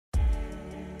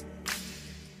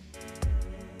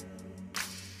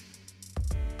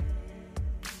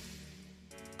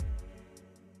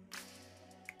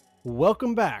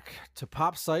Welcome back to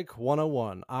Pop Psych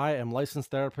 101. I am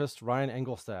licensed therapist Ryan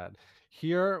Engelstad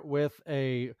here with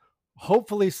a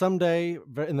hopefully someday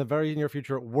in the very near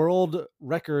future world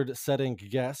record setting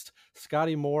guest,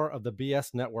 Scotty Moore of the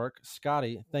BS Network.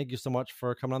 Scotty, thank you so much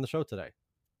for coming on the show today.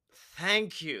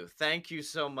 Thank you. Thank you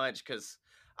so much because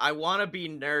I want to be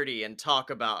nerdy and talk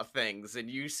about things,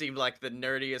 and you seem like the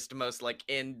nerdiest, most like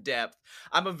in depth.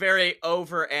 I'm a very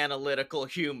over analytical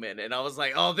human, and I was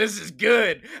like, oh, this is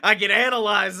good. I can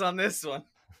analyze on this one.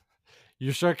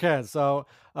 You sure can. So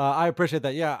I appreciate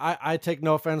that. Yeah, I take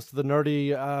no offense to the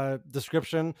nerdy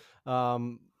description.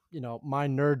 My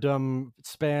nerddom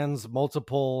spans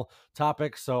multiple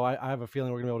topics, so I have a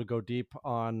feeling we're gonna be able to go deep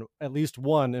on at least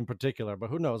one in particular.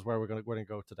 But who knows where we're gonna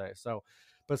go today? So,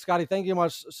 but Scotty, thank you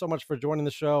so much for joining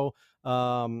the show.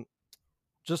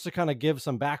 Just to kind of give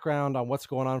some background on what's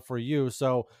going on for you.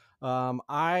 So,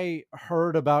 I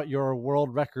heard about your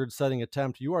world record setting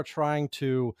attempt. You are trying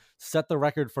to set the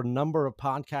record for number of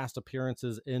podcast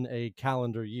appearances in a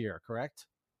calendar year, correct?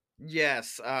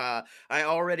 Yes, I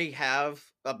already have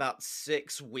about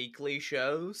 6 weekly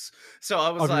shows. So I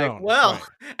was Of your like, own, well,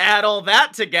 right? add all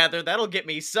that together, that'll get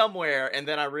me somewhere. And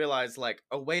then I realized, like,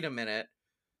 oh, wait a minute.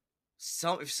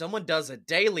 If someone does a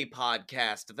daily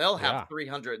podcast, they'll have Yeah.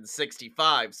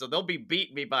 365, so they'll be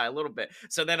beating me by a little bit.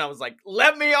 So then I was like,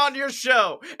 "Let me on your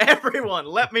show, everyone,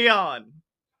 let me on."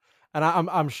 And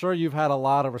I'm sure you've had a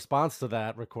lot of response to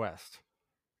that request.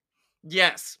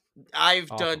 Yes, I've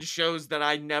done Awesome. shows that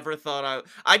I never thought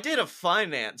I did a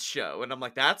finance show, and I'm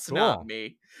like, "That's not Cool.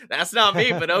 me. That's not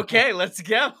me." But okay, let's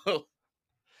go.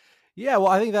 Yeah, well,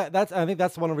 I think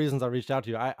that's one of the reasons I reached out to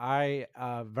you. I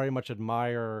very much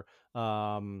admire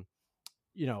um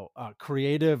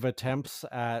creative attempts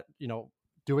at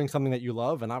doing something that you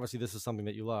love, and obviously this is something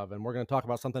that you love, and we're going to talk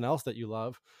about something else that you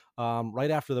love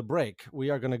right after the break. We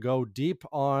are going to go deep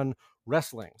on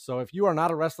wrestling. So if you are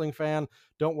not a wrestling fan,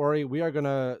 don't worry, we are going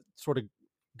to sort of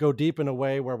go deep in a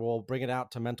way where we'll bring it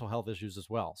out to mental health issues as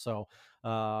well. So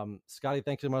Scotty,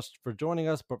 thank you so much for joining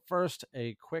us, but first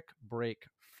a quick break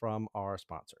from our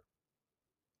sponsor.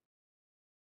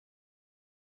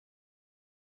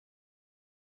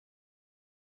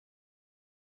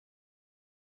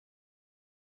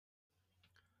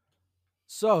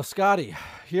 So, Scotty,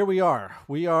 here we are.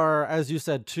 We are, as you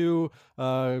said, two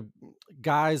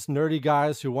guys, nerdy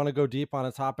guys who want to go deep on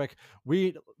a topic.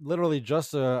 We literally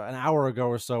just an hour ago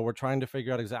or so were trying to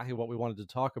figure out exactly what we wanted to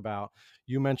talk about.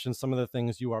 You mentioned some of the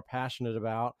things you are passionate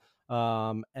about.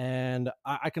 And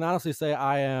I can honestly say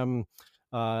I am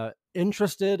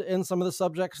interested in some of the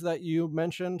subjects that you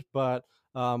mentioned, but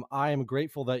I am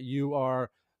grateful that you are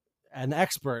an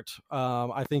expert,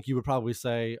 I think you would probably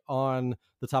say, on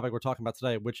the topic we're talking about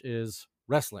today, which is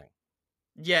wrestling.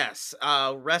 Yes,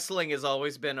 wrestling has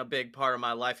always been a big part of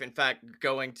my life. In fact,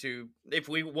 if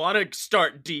we want to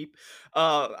start deep,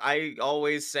 I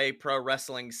always say pro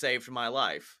wrestling saved my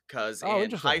life because Oh,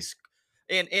 interesting.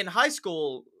 in high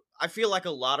school, I feel like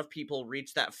a lot of people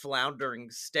reach that floundering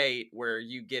state where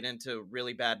you get into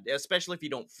really bad, especially if you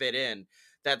don't fit in.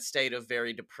 That state of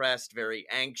very depressed, very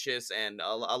anxious, and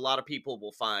a lot of people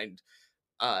will find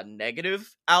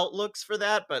negative outlooks for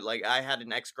that, but like I had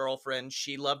an ex-girlfriend,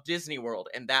 she loved Disney World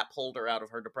and that pulled her out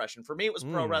of her depression. For me it was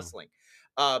pro Mm. wrestling.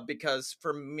 Because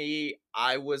for me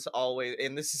I was always,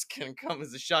 and this is going to come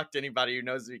as a shock to anybody who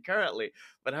knows me currently,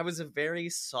 but I was a very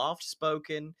soft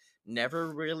spoken,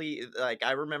 never really, like,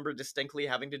 I remember distinctly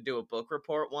having to do a book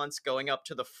report once, going up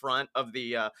to the front of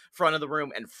the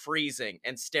room and freezing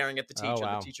and staring at Oh, the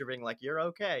wow. teacher being like, "You're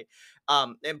okay."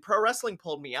 And pro wrestling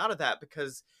pulled me out of that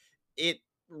because it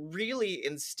really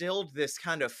instilled this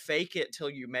kind of fake it till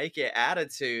you make it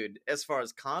attitude as far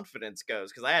as confidence goes,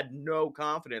 because I had no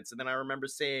confidence. And then I remember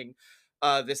seeing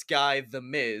this guy, The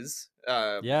Miz,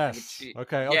 Yes. Okay.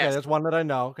 Okay. yes, There's one that I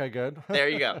know. Okay. Good. there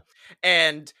you go.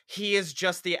 And he is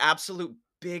just the absolute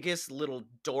biggest little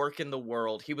dork in the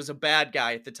world. He was a bad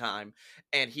guy at the time,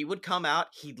 and he would come out,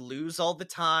 he'd lose all the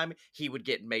time, he would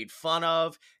get made fun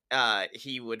of,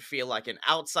 he would feel like an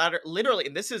outsider. Literally,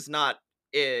 and this is not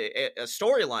a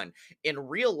storyline. In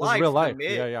real This is real life, life.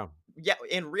 Yeah. Yeah.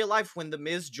 In real life, when the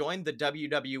Miz joined the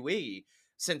WWE,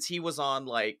 since he was on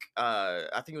like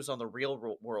I think it was on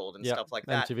the World and Yep. stuff like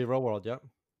that, MTV Real World. Yep.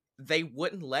 they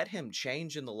wouldn't let him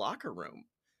change in the locker room.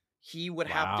 He would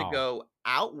have to Wow. go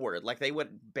outward, like, they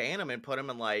would ban him and put him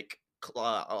in, like,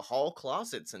 hall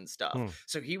closets and stuff. Hmm.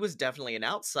 So he was definitely an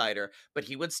outsider, but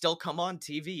he would still come on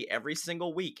TV every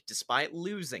single week, despite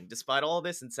losing, despite all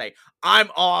this, and say, "I'm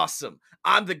awesome.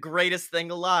 I'm the greatest thing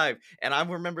alive." And I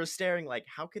remember staring like,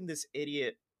 "How can this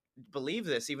idiot believe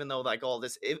this even though, like, all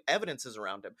this evidence is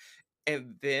around him?"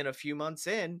 And then a few months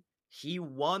in, he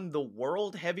won the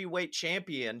World Heavyweight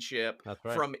Championship That's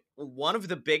right. from one of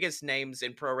the biggest names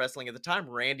in pro wrestling at the time,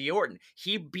 Randy Orton.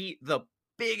 He beat the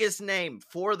biggest name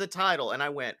for the title. And I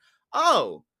went,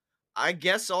 oh, I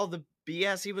guess all the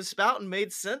BS he was spouting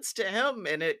made sense to him.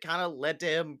 And it kind of led to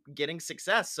him getting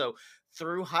success. So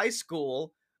through high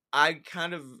school, I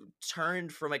kind of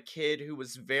turned from a kid who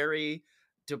was very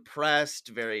depressed,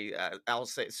 very, I'll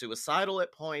say, suicidal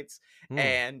at points,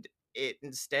 Hmm. and it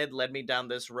instead led me down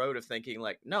this road of thinking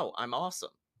like, no, I'm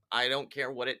awesome. I don't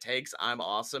care what it takes. I'm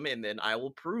awesome, and then I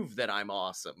will prove that I'm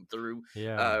awesome through.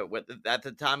 Yeah. What at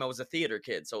the time I was a theater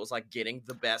kid, so it was like getting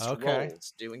the best Okay.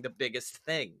 roles, doing the biggest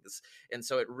things, and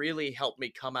so it really helped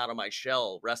me come out of my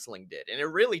shell. Wrestling did, and it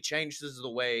really changes the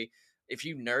way. If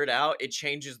you nerd out, it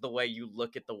changes the way you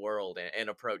look at the world and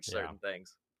approach Yeah. certain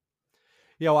things.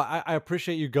 Yeah, well, I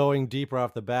appreciate you going deeper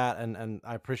off the bat, and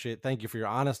I appreciate thank you for your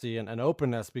honesty and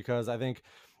openness because I think,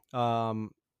 and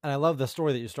I love the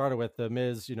story that you started with the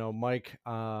Miz. You know, Mike,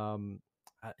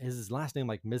 is his last name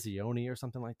like Mizioni or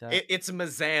something like that? It's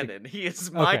Mizanin. He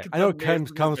is Okay, Mike I the know it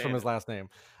Miz comes from his Mizanin. last name.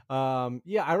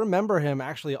 Yeah, I remember him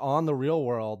actually on the Real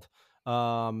World,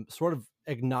 sort of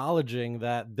acknowledging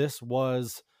that this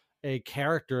was a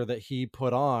character that he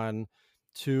put on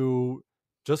to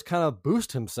just kind of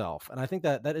boost himself, and I think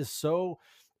that that is so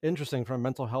interesting from a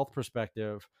mental health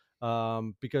perspective.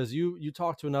 Because you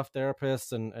talk to enough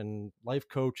therapists and life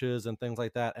coaches and things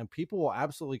like that, and people will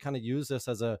absolutely kind of use this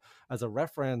as a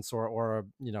reference or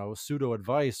you know, pseudo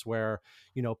advice where,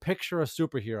 you know, picture a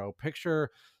superhero, picture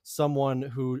someone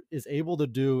who is able to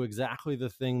do exactly the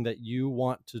thing that you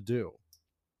want to do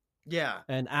Yeah.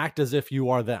 and act as if you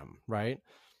are them, right?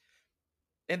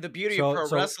 And the beauty of So pro so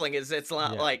wrestling is it's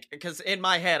not yeah, like, because in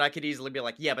my head I could easily be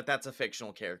like, yeah, but that's a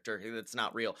fictional character that's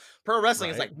not real. Pro wrestling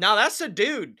is right. like, no, that's a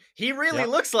dude. He really Yep.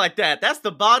 looks like that. That's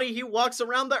the body he walks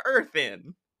around the earth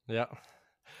in. Yeah.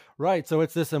 Right. So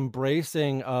it's this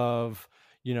embracing of,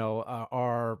 you know,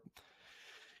 our,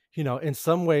 you know, in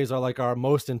some ways are like our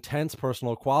most intense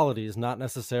personal qualities, not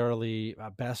necessarily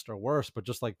best or worst, but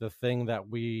just like the thing that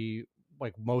we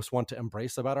like most want to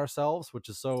embrace about ourselves, which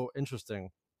is so interesting.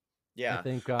 I Yeah.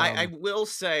 think, I will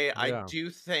say I yeah. do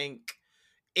think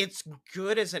it's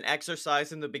good as an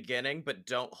exercise in the beginning, but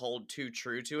don't hold too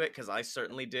true to it, because I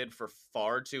certainly did for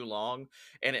far too long,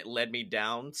 and it led me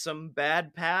down some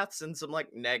bad paths and some like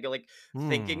like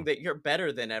thinking Hmm. that you're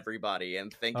better than everybody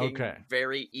and thinking Okay.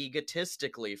 very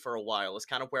egotistically for a while is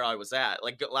kind of where I was at.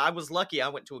 Like I was lucky I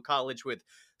went to a college with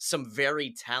some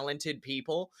very talented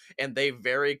people, and they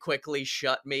very quickly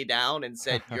shut me down and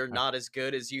said, you're not as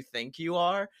good as you think you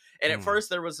are. And at Hmm. first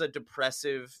there was a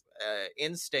depressive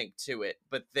instinct to it,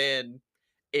 but then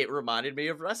it reminded me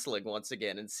of wrestling once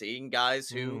again and seeing guys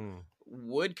who Hmm.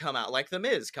 would come out like the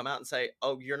Miz come out and say,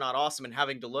 oh, you're not awesome, and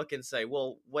having to look and say,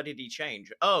 well, what did he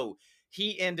change? Oh,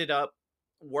 he ended up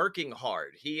working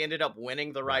hard. He ended up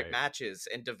winning the right Right. matches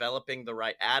and developing the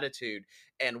right attitude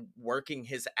and working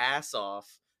his ass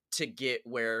off to get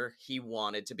where he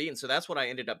wanted to be. And so that's what I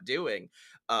ended up doing.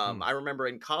 Hmm. I remember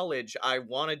in college I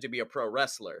wanted to be a pro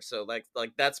wrestler, so like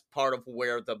that's part of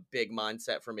where the big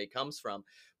mindset for me comes from.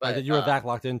 Right. But That you were that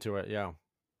locked into it. Yeah.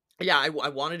 yeah, I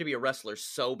wanted to be a wrestler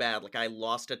so bad. Like I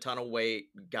lost a ton of weight,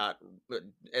 got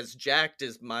as jacked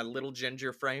as my little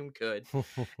ginger frame could,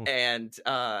 and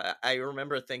I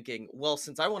remember thinking, well,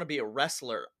 since I want to be a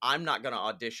wrestler, I'm not going to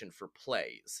audition for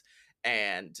plays.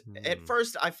 And at Hmm.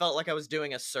 first, I felt like I was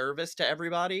doing a service to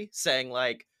everybody, saying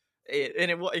like,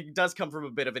 it does come from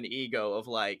a bit of an ego of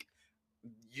like,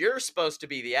 you're supposed to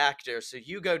be the actor, so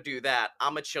you go do that.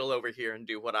 I'm gonna chill over here and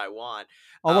do what I want.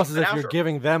 Almost as But if you're after,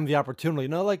 giving them the opportunity.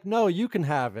 No, like, no, you can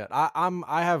have it.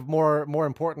 I have more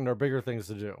important or bigger things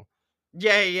to do.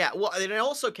 yeah, yeah, yeah. Well, and it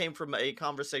also came from a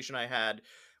conversation I had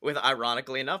with,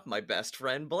 ironically enough, my best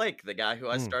friend Blake, the guy who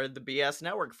I Mm, started the BS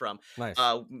network from.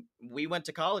 nice. We went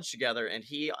to college together, and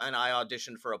he and I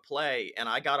auditioned for a play, and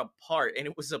I got a part, and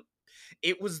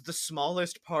it was the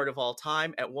smallest part of all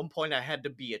time. At one point, I had to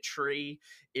be a tree.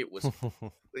 It was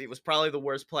it was probably the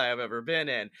worst play I've ever been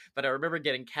in, but I remember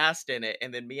getting cast in it,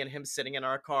 and then me and him sitting in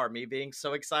our car, me being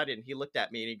so excited, and he looked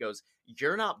at me and he goes,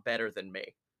 "You're not better than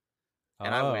me."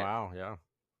 And I Oh, went, wow, yeah.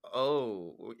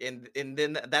 oh, and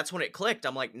then that's when it clicked.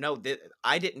 I'm like, no,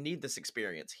 I didn't need this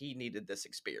experience. He needed this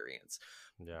experience.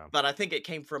 Yeah. But I think it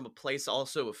came from a place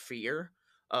also of fear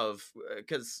of,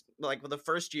 because like the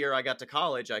first year I got to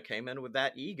college, I came in with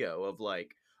that ego of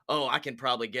like, oh, I can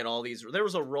probably get all these. There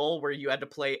was a role where you had to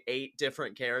play 8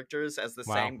 different characters as the Wow,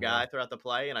 same yeah. guy throughout the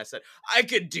play, and I said, I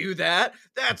could do that.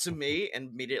 That's me, and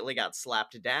immediately got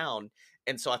slapped down.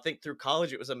 And so I think through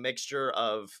college it was a mixture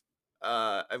of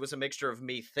it was a mixture of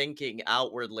me thinking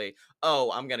outwardly,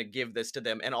 "Oh, I'm gonna give this to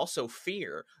them," and also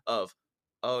fear of,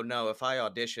 "Oh no, if I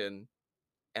audition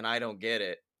and I don't get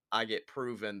it, I get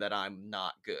proven that I'm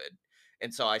not good."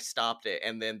 And so I stopped it.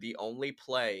 And then the only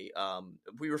play,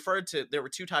 we referred to, there were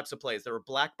two types of plays. There were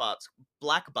black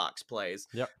box plays,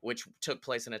 Yep. which took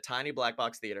place in a tiny black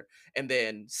box theater, and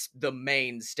then the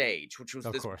main stage, which was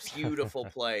Of this course. beautiful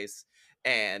place.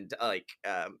 And like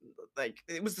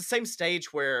it was the same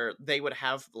stage where they would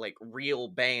have like real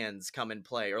bands come and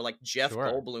play, or like Jeff Sure.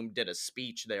 Goldblum did a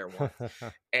speech there once.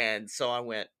 And so I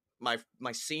went, my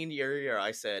senior year,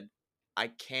 I said, I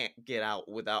can't get out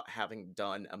without having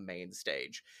done a main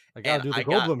stage. I gotta And do the I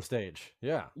got, Goldblum stage.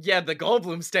 Yeah. yeah, the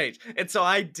Goldblum stage. And so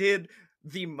I did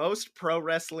the most pro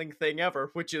wrestling thing ever,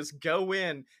 which is go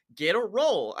in, get a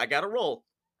role. I got a role.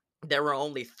 There were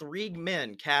only 3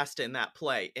 men cast in that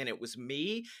play, and it was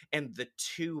me and the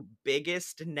two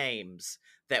biggest names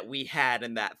that we had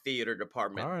in that theater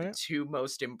department, All the right. two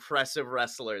most impressive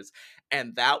wrestlers.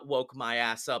 And that woke my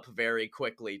ass up very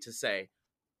quickly to say,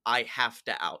 I have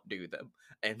to outdo them.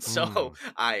 And so Mm,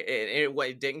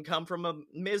 it didn't come from a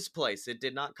Miz place. It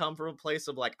did not come from a place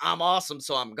of like, I'm awesome,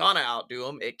 so I'm gonna outdo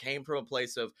them. It came from a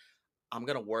place of, I'm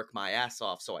gonna work my ass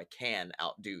off so I can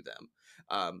outdo them.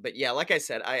 But yeah, like I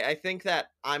said, I think that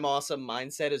I'm awesome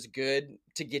mindset is good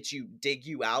to dig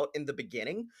you out in the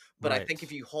beginning. But I right. think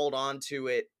if you hold on to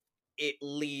it, it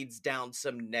leads down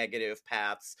some negative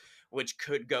paths, which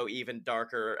could go even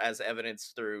darker, as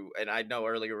evidenced through. And I know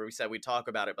earlier we said we talk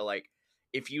about it, but like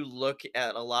if you look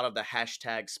at a lot of the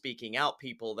hashtag speaking out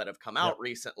people that have come Yep. out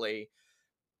recently,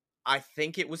 I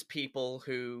think it was people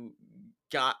who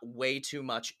got way too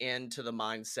much into the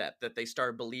mindset that they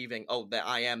started believing, oh, that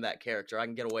I am that character. I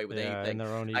can get away with Yeah. In anything.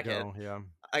 their own I can. ego. Yeah.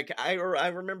 I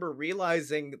remember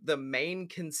realizing the main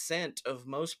consent of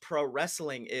most pro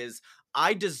wrestling is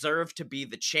I deserve to be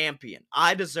the champion.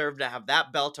 I deserve to have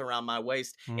that belt around my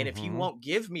waist. And if you Mm-hmm. won't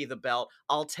give me the belt,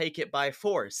 I'll take it by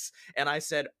force. And I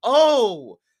said,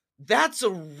 oh, that's a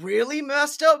really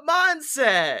messed up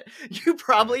mindset. You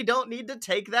Right. probably don't need to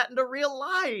take that into real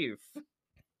life.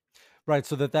 Right.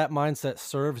 So that mindset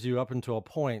serves you up until a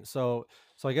point. So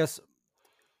I guess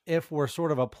if we're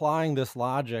sort of applying this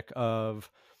logic of,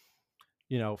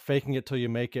 faking it till you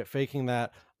make it, faking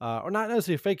that, or not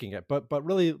necessarily faking it, but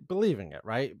really believing it,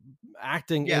 right?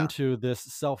 Acting Yeah. into this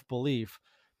self belief.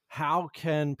 How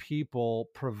can people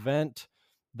prevent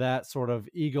that sort of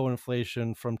ego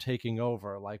inflation from taking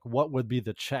over? Like, what would be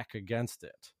the check against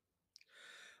it?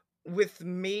 With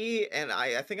me, and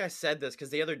I think I said this because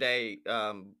the other day,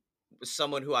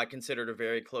 someone who I considered a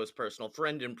very close personal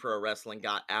friend in pro wrestling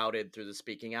got outed through the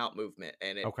speaking out movement,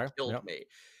 and it Okay. killed Yep. me.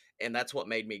 And that's what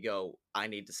made me go, I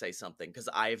need to say something because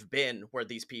I've been where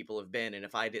these people have been. And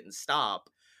if I didn't stop,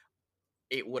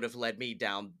 it would have led me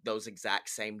down those exact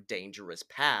same dangerous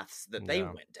paths that they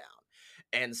Yeah. went down.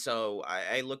 And so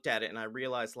I looked at it and I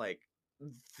realized like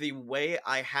the way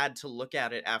I had to look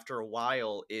at it after a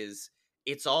while is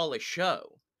it's all a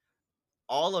show.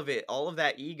 All of it, all of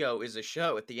that ego is a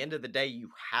show. At the end of the day,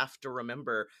 you have to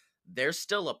remember there's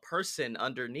still a person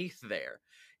underneath there.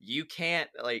 You can't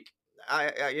like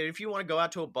if you want to go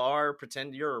out to a bar,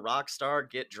 pretend you're a rock star,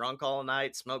 get drunk all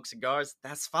night, smoke cigars,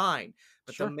 that's fine.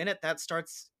 But the Sure. minute that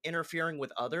starts interfering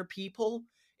with other people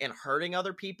and hurting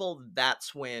other people,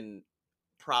 that's when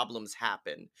problems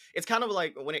happen. It's kind of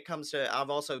like when it comes to, I've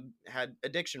also had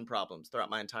addiction problems throughout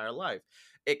my entire life.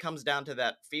 It comes down to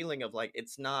that feeling of like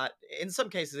it's not, in some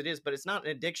cases it is, but it's not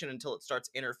an addiction until it starts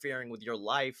interfering with your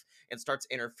life and starts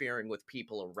interfering with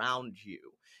people around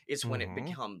you is when it Hmm.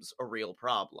 becomes a real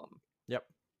problem. Yep.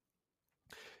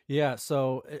 Yeah,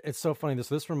 so it's so funny.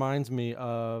 This reminds me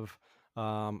of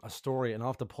a story, and I'll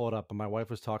have to pull it up. But my wife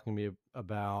was talking to me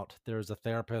about there's a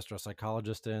therapist or a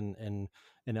psychologist in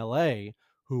LA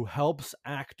who helps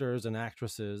actors and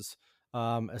actresses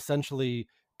essentially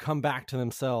come back to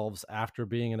themselves after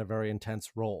being in a very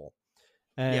intense role.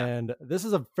 Yeah. And this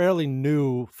is a fairly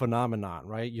new phenomenon,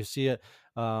 right? You see it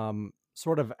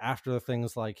sort of after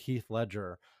things like Heath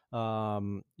Ledger,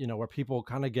 where people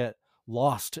kind of get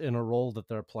lost in a role that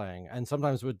they're playing and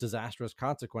sometimes with disastrous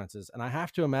consequences. And I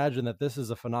have to imagine that this is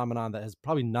a phenomenon that has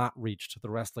probably not reached the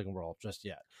wrestling world just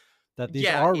yet. That these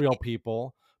Yeah. are real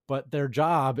people, but their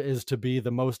job is to be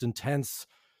the most intense,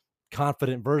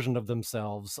 confident version of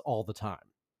themselves all the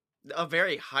time. A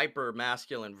very hyper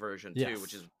masculine version too,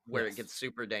 which Yes. is where it Yes. gets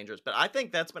super dangerous. But I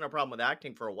think that's been a problem with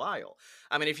acting for a while.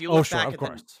 I mean, Oh, sure. Of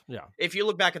course. Yeah. if you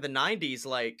look back at the 90s,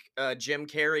 like Jim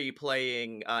Carrey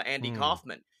playing Andy Mm.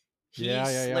 Kaufman, He Yeah,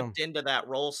 yeah, yeah. slipped into that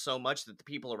role so much that the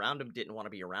people around him didn't want to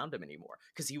be around him anymore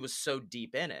because he was so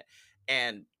deep in it.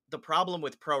 And the problem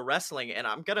with pro wrestling, and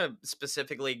I'm gonna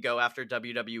specifically go after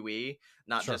WWE,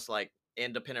 not Sure. just like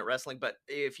independent wrestling, but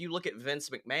if you look at Vince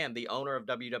McMahon, the owner of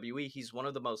WWE, he's one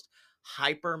of the most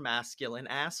hyper masculine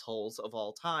assholes of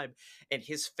all time. And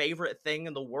his favorite thing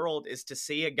in the world is to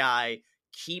see a guy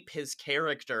keep his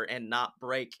character and not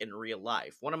break in real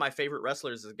life. One of my favorite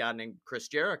wrestlers is a guy named Chris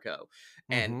Jericho.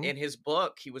 And Mm-hmm. in his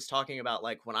book, he was talking about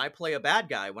like when I play a bad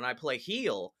guy, when I play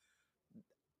heel,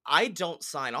 I don't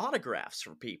sign autographs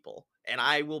for people and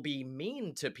I will be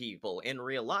mean to people in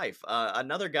real life.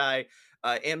 Another guy,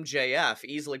 MJF,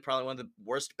 easily probably one of the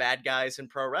worst bad guys in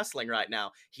pro wrestling right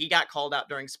now. He got called out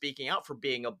during speaking out for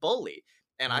being a bully.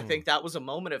 And I Mm. think that was a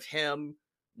moment of him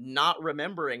not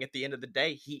remembering at the end of the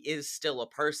day, he is still a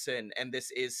person and this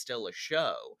is still a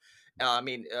show. I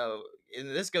mean, and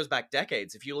this goes back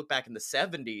decades. If you look back in the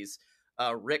 70s,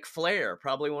 Ric Flair,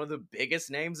 probably one of the biggest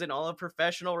names in all of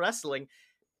professional wrestling,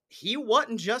 he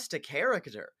wasn't just a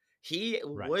character. He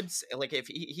Right. would like if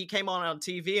he came on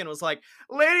TV and was like,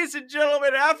 "Ladies and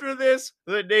gentlemen, after this,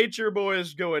 the Nature Boy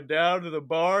is going down to the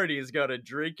bar and he's gonna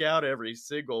drink out every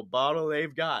single bottle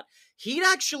they've got." He'd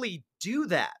actually do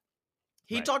that.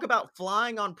 He'd Right. talk about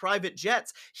flying on private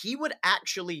jets. He would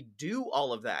actually do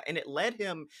all of that, and it led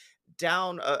him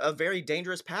down a very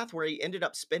dangerous path where he ended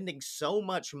up spending so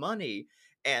much money,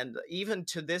 and even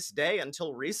to this day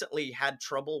until recently had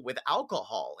trouble with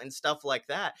alcohol and stuff like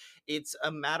that. It's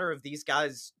a matter of these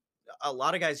guys, a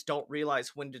lot of guys don't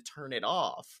realize when to turn it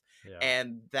off, Yeah.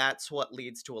 and that's what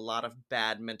leads to a lot of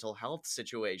bad mental health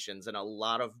situations and a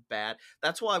lot of bad.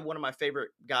 That's why one of my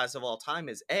favorite guys of all time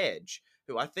is Edge,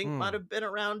 who I think might Mm. have been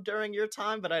around during your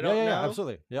time, but I Yeah, don't yeah, yeah. know.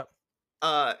 Absolutely. Yep.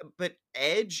 But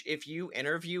Edge, if you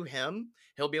interview him,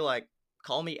 he'll be like,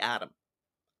 "Call me Adam.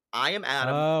 I am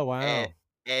Adam. Oh, E- wow.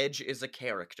 Edge is a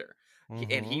character."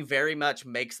 And he Mm-hmm. very much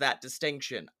makes that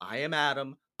distinction. I am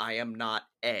Adam. I am not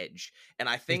Edge. And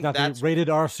I He's think not the that's rated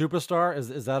R superstar.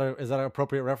 Is that an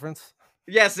appropriate reference?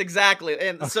 yes, exactly.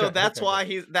 And so Okay. that's Okay.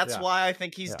 Good. why that's Yeah. why I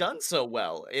think he's Yeah. done so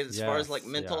well as far as like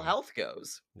Yes. mental Yeah. health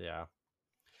goes. Yeah.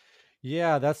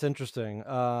 Yeah. That's interesting.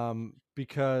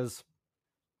 Because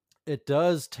it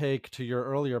does take, to your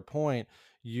earlier point,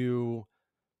 you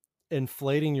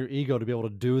inflating your ego to be able to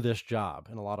do this job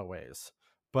in a lot of ways.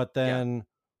 But Yeah. then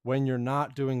when you're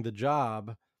not doing the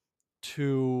job,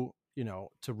 to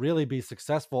really be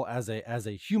successful as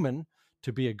a human,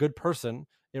 to be a good person,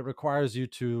 it requires you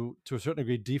to a certain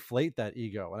degree deflate that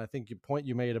ego. And I think the point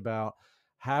you made about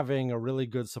having a really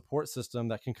good support system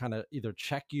that can kind of either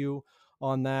check you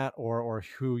on that, or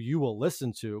who you will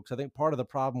listen to, because I think part of the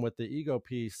problem with the ego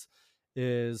piece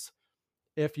is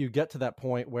if you get to that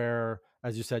point where,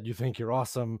 as you said, you think you're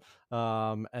awesome,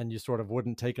 and you sort of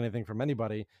wouldn't take anything from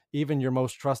anybody, even your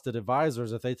most trusted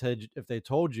advisors, if they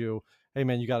told you, "Hey,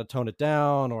 man, you got to tone it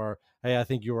down," or "Hey, I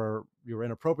think you were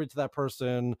inappropriate to that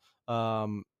person,"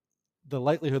 um, the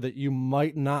likelihood that you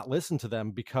might not listen to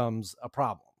them becomes a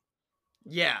problem.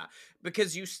 Yeah,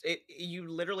 because you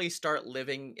literally start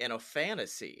living in a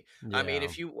fantasy. I mean, Yeah.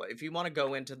 if you want to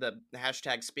go into the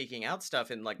hashtag speaking out stuff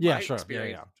and like Yeah. Sure. Yeah.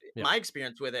 Yeah. Yeah. my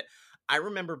experience with it, I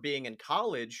remember being in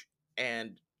college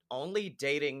and only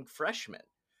dating freshmen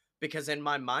because in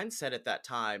my mindset at that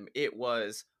time it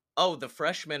was, oh, the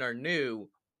freshmen are new,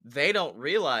 they don't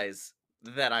realize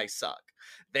that I suck.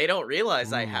 They don't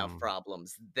realize I have Mm.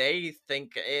 problems. They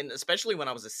think, and especially when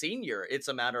I was a senior, it's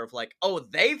a matter of like, oh,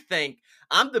 they think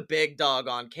I'm the big dog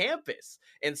on campus.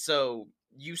 And so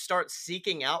you start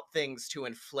seeking out things to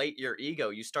inflate your ego.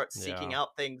 You start seeking Yeah.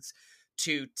 out things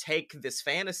to take this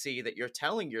fantasy that you're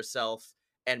telling yourself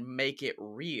and make it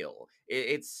real.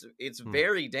 It's Mm.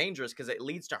 very dangerous because it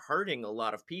leads to hurting a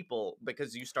lot of people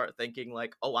because you start thinking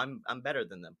like, "Oh, I'm better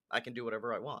than them. I can do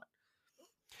whatever I want."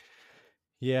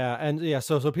 Yeah, and yeah,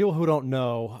 so people who don't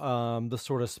know, the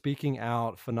sort of speaking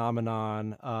out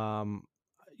phenomenon,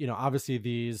 obviously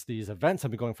these events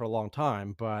have been going for a long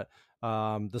time, but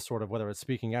this sort of, whether it's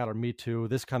speaking out or Me Too,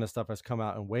 this kind of stuff has come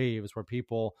out in waves where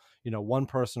people, one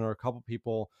person or a couple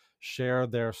people share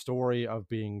their story of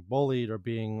being bullied or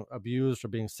being abused or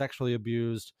being sexually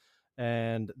abused,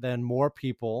 and then more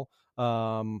people,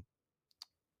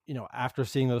 after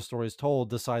seeing those stories told,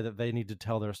 decide that they need to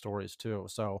tell their stories too.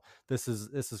 So this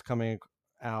is coming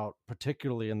out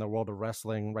particularly in the world of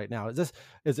wrestling right now. Is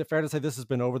it fair to say this has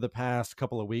been over the past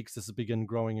couple of weeks? This has begun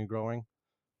growing and growing.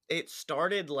 It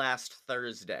started last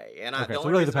Thursday, and Okay, the so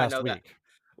only really the reason I past know that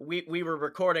week. we were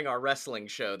recording our wrestling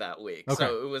show that week, Okay.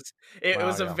 so it Wow.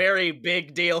 was a Yeah. very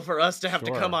big deal for us to have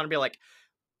to come Sure. on and be like,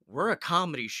 "We're a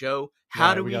comedy show. How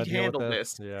Right. do We got we to deal with handle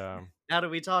this. this?" Yeah. How do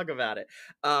we talk about it?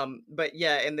 But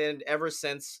yeah, and then ever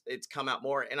since it's come out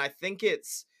more, and I think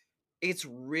it's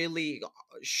really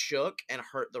shook and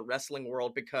hurt the wrestling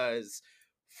world because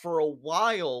for a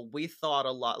while we thought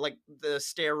a lot like the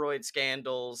steroid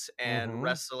scandals and Mm-hmm.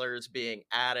 wrestlers being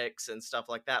addicts and stuff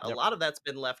like that. A Yep. lot of that's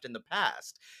been left in the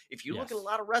past. If you look at a Yes.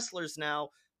 lot of wrestlers now,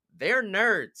 they're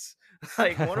nerds.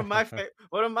 Like one of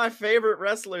my favorite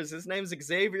wrestlers, his name's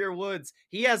Xavier Woods.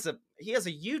 He has a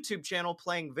YouTube channel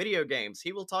playing video games.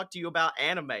 He will talk to you about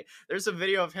anime. There's a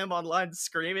video of him online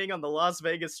screaming on the Las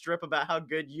Vegas Strip about how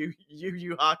good Yu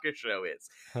Hakusho is.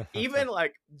 Even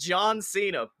like John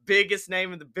Cena, biggest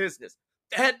name in the business.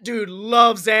 That dude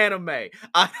loves anime.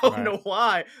 I don't Right. know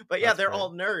why, but yeah, That's they're great.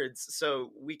 all nerds.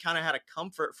 So we kind of had a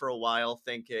comfort for a while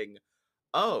thinking,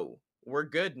 "Oh, we're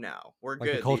good now. We're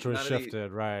Like the good. culture has None of the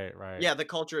shifted. Right. Right. yeah, the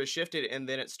culture has shifted," and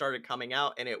then it started coming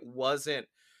out, and it was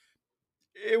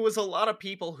a lot of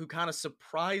people who kind of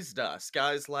surprised us.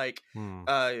 Guys like Hmm.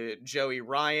 Joey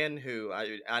Ryan, who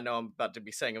I know I'm about to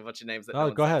be saying a bunch of names that no Oh,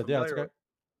 one's go that ahead. Yeah, that's familiar okay. with.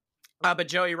 But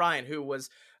Joey Ryan, who was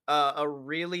a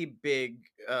really big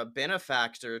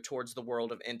benefactor towards the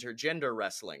world of intergender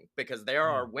wrestling, because there Yeah,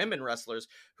 are women wrestlers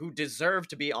who deserve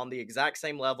to be on the exact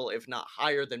same level, if not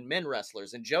higher, than men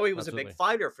wrestlers. And Joey was a big absolutely.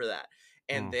 fighter for that.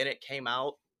 And Hmm. then it came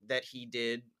out that he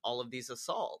did all of these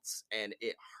assaults, and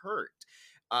it hurt.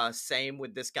 Same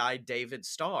with this guy, David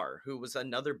Starr, who was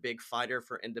another big fighter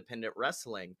for independent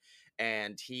wrestling,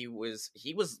 and he was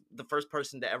the first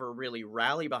person to ever really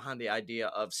rally behind the idea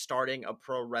of starting a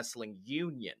pro wrestling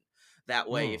union. That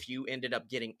way, Hmm. if you ended up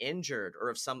getting injured, or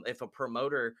if a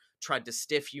promoter tried to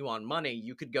stiff you on money,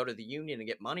 you could go to the union and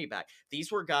get money back.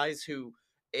 These were guys who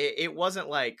it wasn't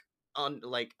like on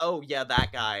like, oh yeah,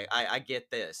 that guy, I get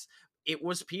this. It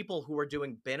was people who were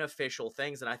doing beneficial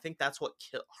things, and I think that's what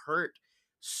hurt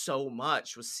so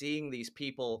much, was seeing these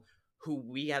people who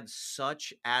we had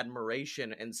such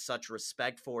admiration and such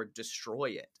respect for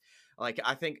destroy it. Like,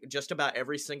 I think just about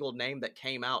every single name that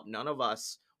came out, none of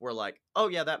us were like, "Oh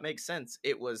yeah, that makes sense."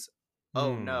 It was,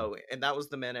 "Oh Hmm. no." And that was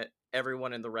the minute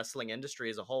everyone in the wrestling industry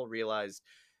as a whole realized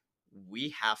we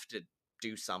have to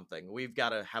do something. We've got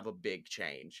to have a big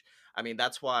change. I mean,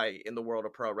 that's why in the world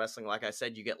of pro wrestling, like I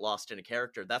said, you get lost in a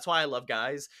character. That's why I love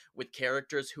guys with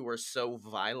characters who are so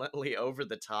violently over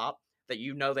the top that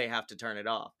you know they have to turn it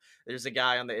off. There's a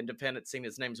guy on the independent scene,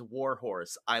 his name's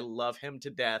Warhorse. I love him to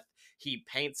death. He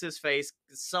paints his face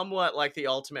somewhat like the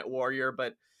Ultimate Warrior,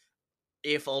 but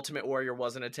if Ultimate Warrior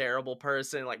wasn't a terrible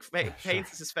person, like Sure.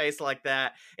 paints his face like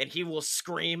that, and he will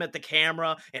scream at the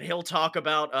camera, and he'll talk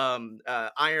about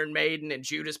Iron Maiden and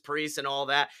Judas Priest and all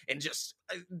that, and just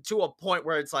to a point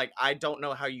where it's like, I don't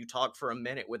know how you talk for a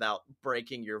minute without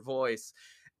breaking your voice.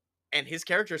 And his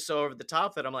character's so over the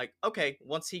top that I'm like, okay,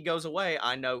 once he goes away,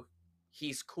 I know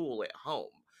he's cool at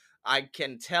home. I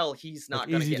can tell he's Like not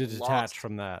gonna easy get to detach lost.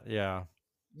 from that. Yeah.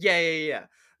 Yeah, yeah, yeah.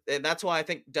 And that's why I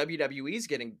think WWE is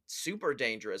getting super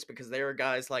dangerous, because there are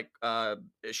guys like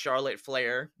Charlotte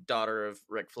Flair, daughter of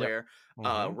Ric Yep. Flair,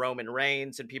 Mm-hmm. Roman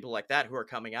Reigns, and people like that who are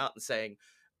coming out and saying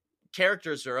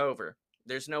characters are over.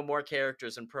 There's no more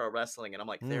characters in pro wrestling, and I'm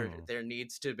like, Hmm. there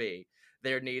needs to be,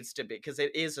 because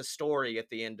it is a story at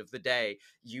the end of the day.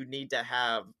 You need to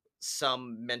have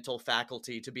some mental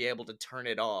faculty to be able to turn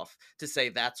it off, to say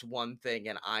that's one thing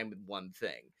and I'm one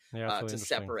thing, Yeah, that's really to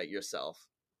interesting. separate yourself.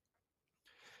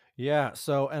 Yeah.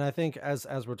 So, and I think as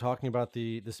we're talking about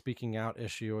the speaking out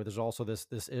issue, there's also this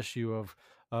issue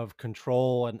of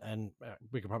control and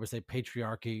we could probably say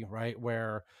patriarchy, right?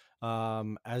 Where,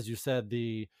 as you said,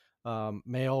 the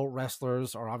male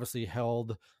wrestlers are obviously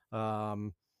held.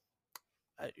 Um,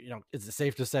 is it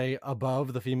safe to say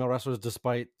above the female wrestlers,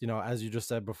 despite, as you just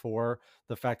said before,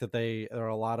 the fact that there are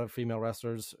a lot of female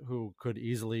wrestlers who could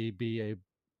easily be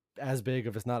as big,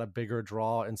 if it's not a bigger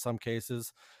draw in some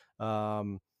cases.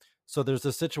 Um, so there's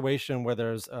a situation where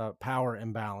there's a power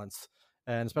imbalance,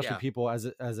 and especially Yeah. people as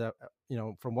a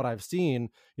from what I've seen,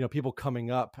 people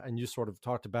coming up, and you sort of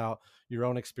talked about your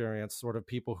own experience, sort of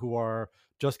people who are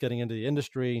just getting into the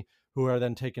industry who are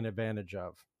then taken advantage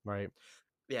of, right?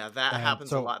 Yeah, that And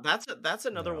happens a so, lot. That's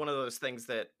another yeah. one of those things,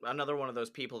 that another one of those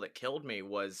people that killed me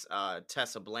was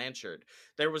Tessa Blanchard.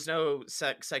 There was no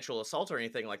sexual assault or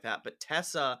anything like that, but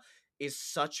Tessa is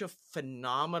such a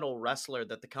phenomenal wrestler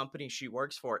that the company she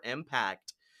works for,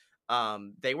 Impact,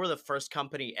 they were the first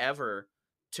company ever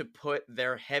to put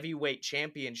their heavyweight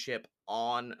championship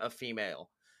on a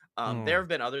female. There Mm, have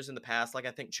been others in the past, like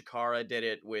I think Chikara did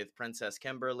it with Princess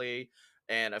Kimberly,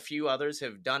 and a few others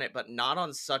have done it, but not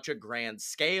on such a grand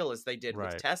scale as they did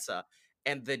with right. Tessa.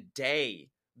 And the day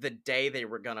they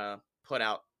were gonna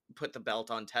put the belt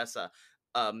on Tessa,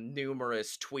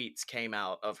 numerous tweets came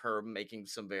out of her making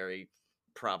some very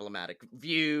problematic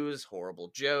views, horrible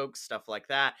jokes, stuff like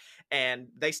that. And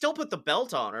they still put the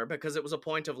belt on her because it was a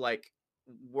point of like,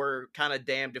 we're kind of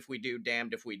damned if we do,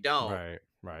 damned if we don't. Right.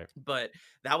 Right. But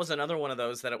that was another one of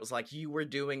those that it was like, you were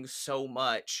doing so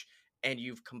much and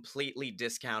you've completely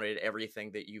discounted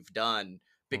everything that you've done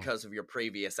Hmm. because of your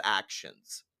previous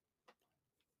actions.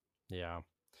 Yeah.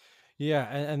 Yeah,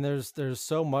 and there's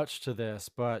so much to this,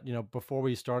 but before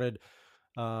we started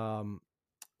um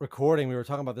recording, we were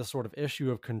talking about this sort of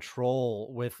issue of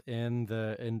control within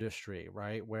the industry,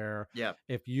 right? Where Yeah.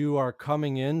 if you are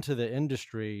coming into the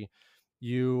industry,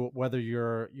 whether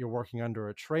you're working under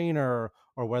a trainer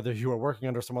or whether you are working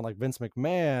under someone like Vince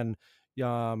McMahon,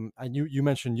 and you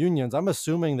mentioned unions. I'm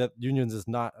assuming that unions is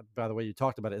not, by the way you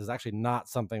talked about it, is actually not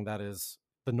something that is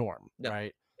the norm, No,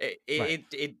 right? Right,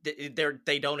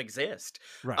 they don't exist.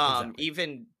 right, exactly.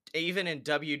 Even in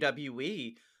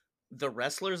WWE, the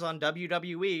wrestlers on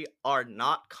WWE are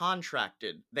not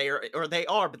contracted. They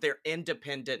are, but they're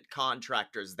independent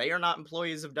contractors. They are not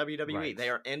employees of WWE. Right, They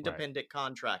are right. independent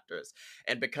contractors.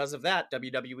 And because of that,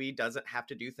 WWE doesn't have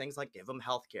to do things like give them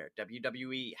healthcare.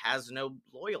 WWE has no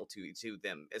loyalty to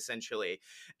them, essentially.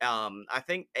 I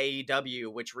think AEW,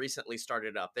 which recently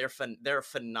started up, they're a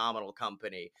phenomenal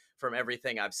company from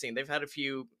everything I've seen. They've had a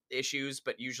few issues,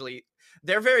 but usually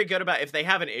they're very good about if they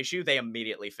have an issue, they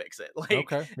immediately fix it. Like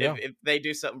Okay, yeah. if they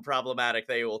do something problematic,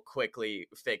 they will quickly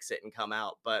fix it and come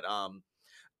out. But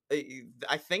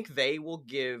I think they will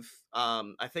give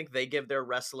I think they give their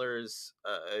wrestlers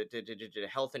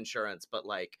health insurance, but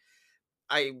like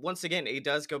I once again, it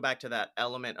does go back to that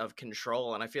element of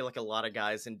control, and I feel like a lot of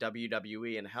guys in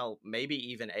WWE and hell, maybe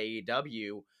even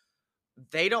AEW,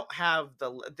 they don't have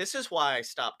this is why I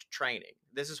stopped training.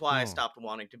 This is why I Hmm, stopped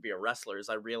wanting to be a wrestler, is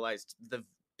I realized the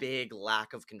big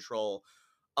lack of control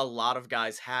a lot of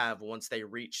guys have once they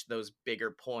reach those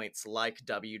bigger points like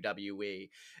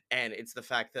WWE. And it's the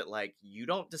fact that like you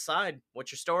don't decide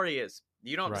what your story is.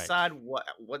 You don't right. decide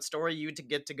what story you to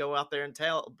get to go out there and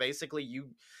tell. Basically,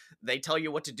 they tell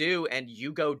you what to do and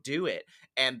you go do it.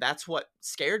 And that's what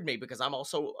scared me because I'm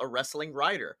also a wrestling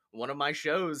writer. One of my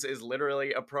shows is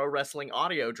literally a pro wrestling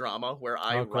audio drama where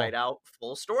I Oh, write cool. out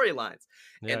full storylines.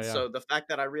 Yeah, And yeah. so the fact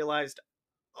that I realized,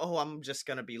 oh, I'm just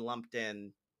going to be lumped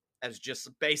in as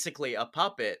just basically a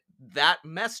puppet, that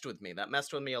messed with me. That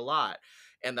messed with me a lot.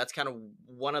 And that's kind of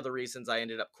one of the reasons I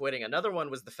ended up quitting. Another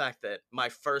one was the fact that my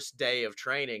first day of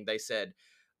training, they said,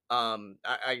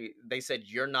 they said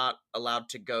you're not allowed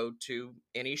to go to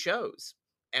any shows.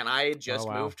 And I had Oh, just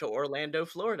wow. moved to Orlando,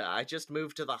 Florida. I just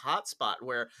moved to the hot spot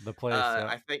where The place,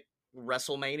 yep. I think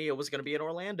WrestleMania was going to be in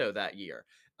Orlando that year.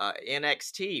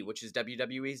 NXT, which is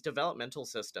WWE's developmental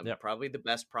system, Yep. probably the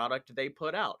best product they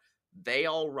put out. They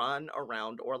all run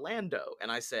around Orlando.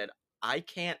 And I said, I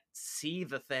can't see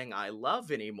the thing I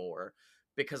love anymore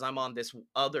because I'm on this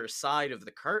other side of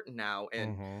the curtain now.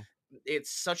 And Mhm.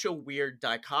 it's such a weird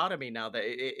dichotomy now that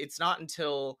it's not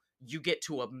until you get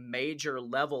to a major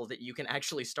level that you can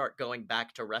actually start going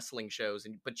back to wrestling shows,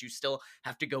 and but you still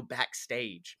have to go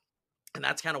backstage. And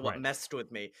that's kind of what Right. messed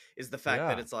with me, is the fact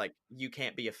that Yeah. it's like you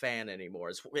can't be a fan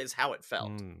anymore is how it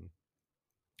felt. Mm.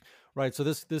 Right. So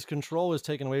this control is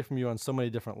taken away from you on so many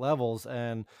different levels,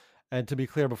 and to be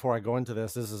clear, before I go into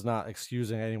this is not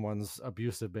excusing anyone's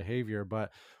abusive behavior,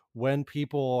 but when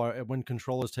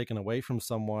control is taken away from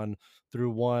someone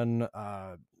through one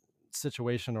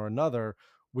situation or another,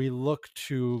 we look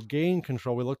to gain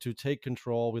control, we look to take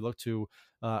control, we look to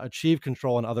achieve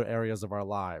control in other areas of our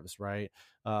lives, right?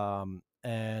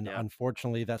 And Yeah.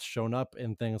 unfortunately, that's shown up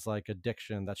in things like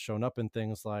addiction, that's shown up in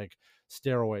things like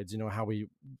steroids, how we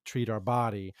treat our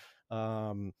body.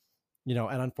 Um,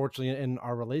 and unfortunately in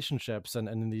our relationships and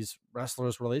in these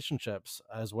wrestlers' relationships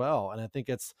as well. And I think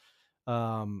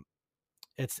um,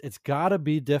 it's got to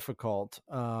be difficult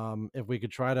if we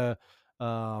could try to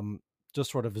um,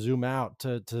 just sort of zoom out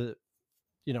to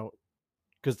you know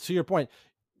because to your point,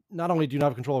 not only do you not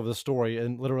have control over the story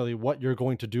and literally what you're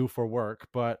going to do for work,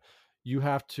 but you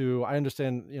have to, I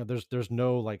understand, there's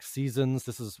no like seasons.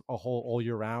 This is a whole all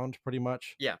year round pretty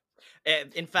much, Yeah.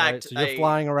 And in right? fact, So you're I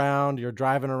flying around, you're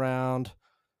driving around,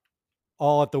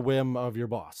 all at the whim of your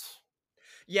boss.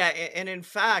 Yeah, and in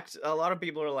fact, a lot of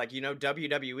people are like,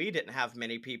 WWE didn't have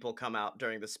many people come out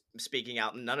during the speaking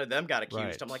out, and none of them got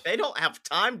accused. I'm Right. like, they don't have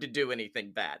time to do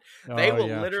anything bad. They Oh will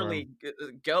yeah, true. literally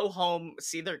go home,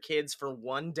 see their kids for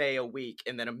one day a week,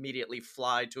 and then immediately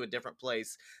fly to a different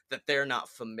place that they're not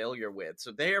familiar with.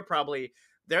 So they're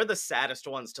the saddest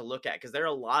ones to look at because there are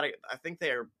a lot of, I think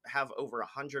have over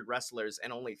 100 wrestlers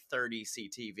and only 30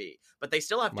 CTV, but they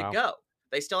still have to Wow. go.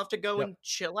 They still have to go Yep. and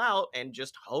chill out and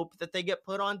just hope that they get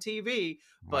put on TV.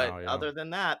 But Wow. Yeah. other than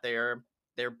that, they're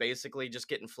basically just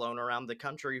getting flown around the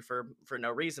country for no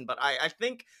reason. But I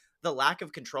think the lack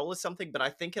of control is something, but I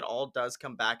think it all does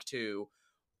come back to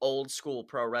old school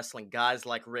pro wrestling guys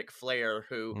like Ric Flair,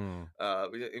 who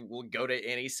Mm, will go to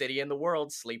any city in the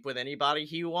world, sleep with anybody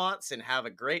he wants, and have a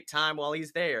great time while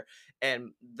he's there.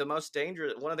 And the most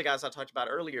dangerous one of the guys I talked about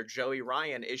earlier, Joey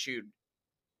Ryan, issued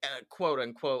a quote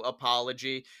unquote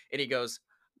apology, and he goes,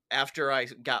 after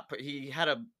he had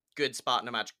a good spot in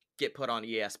a match get put on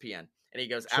ESPN, and he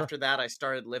goes, sure. after that I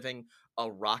started living a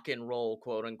rock and roll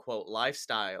quote unquote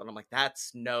lifestyle, and I'm like,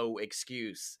 that's no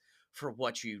excuse for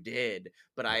what you did.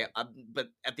 But Right. but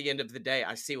at the end of the day,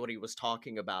 I see what he was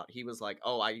talking about. He was like,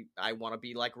 oh, I want to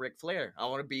be like Ric Flair, I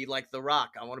want to be like The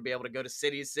Rock, I want to be able to go to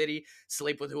city to city,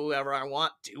 sleep with whoever I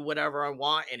want, do whatever I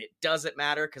want, and it doesn't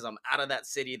matter because I'm out of that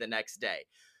city the next day.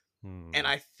 And Mm,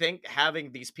 I think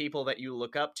having these people that you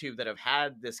look up to that have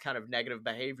had this kind of negative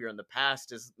behavior in the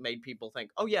past has made people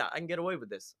think, oh, yeah, I can get away with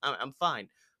this. I'm fine.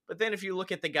 But then if you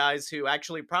look at the guys who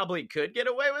actually probably could get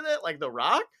away with it, like The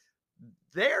Rock,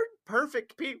 they're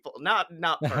perfect people. Not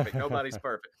perfect. Nobody's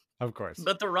perfect. of course.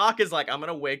 But The Rock is like, I'm going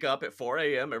to wake up at 4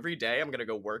 a.m. every day. I'm going to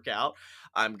go work out.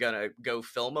 I'm going to go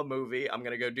film a movie. I'm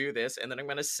going to go do this. And then I'm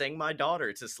going to sing my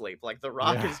daughter to sleep. Like, The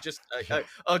Rock Yeah. is just Yeah.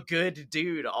 a good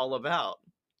dude all about.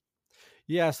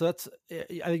 Yeah, so I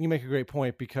think you make a great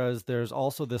point because there's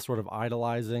also this sort of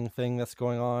idolizing thing that's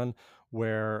going on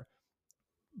where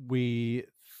we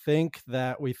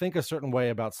we think a certain way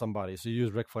about somebody. So you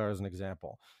use Ric Flair as an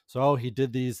example. So he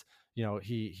did these,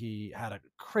 he had a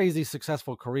crazy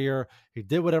successful career. He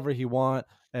did whatever he want,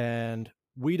 and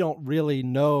we don't really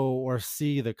know or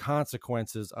see the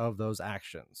consequences of those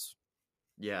actions.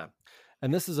 Yeah.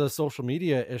 And this is a social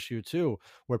media issue too,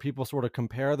 where people sort of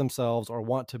compare themselves or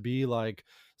want to be like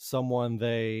someone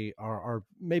they are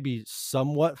maybe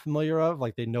somewhat familiar of,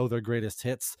 like they know their greatest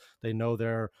hits, they know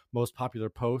their most popular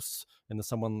posts, and the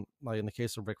someone like in the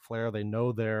case of Ric Flair, they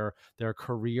know their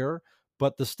career.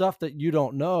 But the stuff that you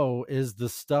don't know is the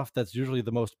stuff that's usually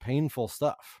the most painful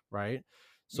stuff, right?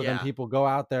 So then Yeah. people go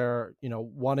out there,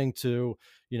 wanting to,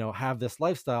 have this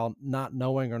lifestyle, not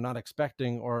knowing or not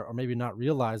expecting or maybe not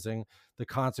realizing the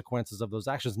consequences of those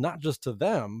actions, not just to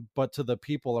them, but to the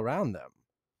people around them.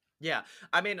 Yeah.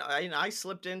 I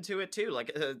slipped into it too.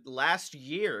 Like last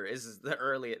year is the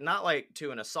earliest, not like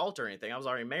to an assault or anything. I was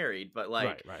already married, but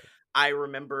Right, like right. I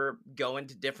remember going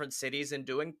to different cities and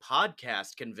doing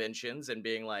podcast conventions and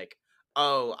being like,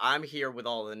 "Oh, I'm here with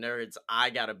all the nerds. I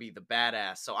got to be the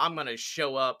badass. So I'm going to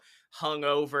show up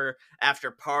hungover after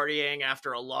partying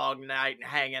after a long night and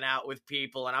hanging out with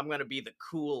people, and I'm going to be the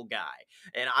cool guy."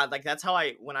 And I like that's how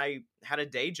I when I had a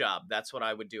day job, that's what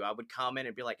I would do. I would come in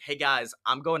and be like, "Hey guys,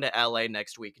 I'm going to LA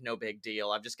next week. No big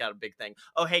deal. I've just got a big thing.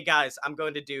 Oh, hey guys, I'm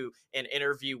going to do an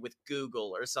interview with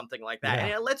Google or something like that." And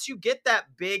Yeah. it lets you get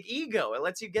that big ego. It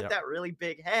lets you get Yep. that really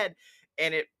big head.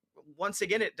 And it once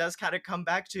again it does kind of come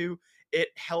back to it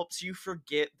helps you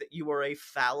forget that you are a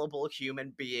fallible human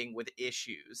being with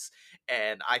issues.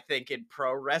 And I think in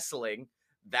pro wrestling,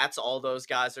 that's all those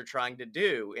guys are trying to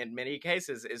do in many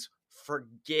cases is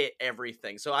forget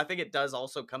everything. So I think it does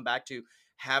also come back to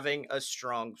having a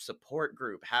strong support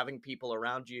group, having people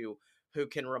around you who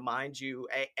can remind you,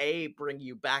 bring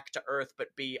you back to earth,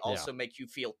 but B, Yeah. also make you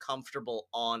feel comfortable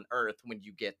on earth when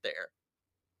you get there.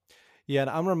 Yeah, and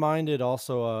I'm reminded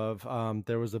also of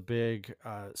there was a big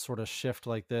sort of shift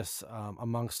like this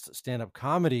amongst stand-up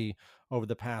comedy over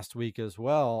the past week as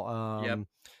well. Yep.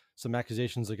 Some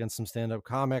accusations against some stand-up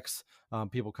comics,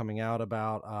 people coming out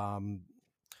about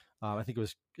I think it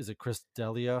was is it Chris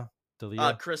Delia?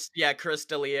 Delia? Chris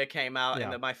D'Elia came out, and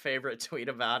Yeah. then my favorite tweet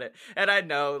about it. And I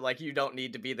know, like, you don't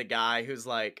need to be the guy who's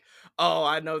like, "Oh,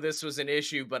 I know this was an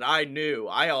issue, but I knew,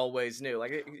 I always knew."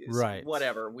 Like, Right.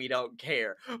 whatever, we don't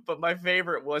care. But my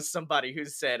favorite was somebody who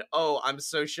said, "Oh, I'm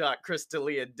so shocked Chris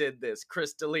D'Elia did this."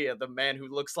 Chris D'Elia, the man who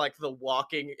looks like the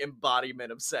walking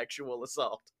embodiment of sexual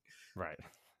assault. Right.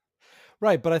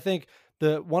 Right, but I think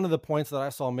the one of the points that I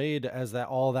saw made as that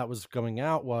all that was going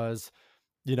out was,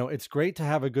 it's great to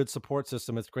have a good support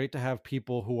system. It's great to have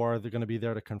people who are going to be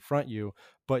there to confront you,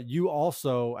 but you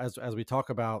also, as we talk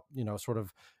about, sort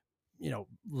of,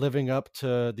 living up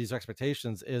to these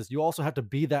expectations, is you also have to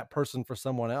be that person for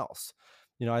someone else.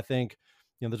 I think,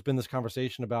 there's been this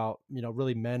conversation about,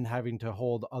 really men having to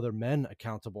hold other men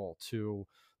accountable to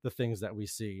the things that we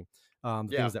see, the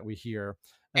Yeah. things that we hear.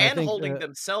 And I And think holding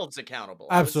themselves accountable.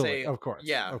 I would absolutely, say, of course,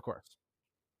 yeah. of course.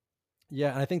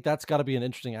 Yeah, and I think that's got to be an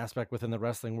interesting aspect within the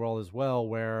wrestling world as well,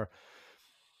 where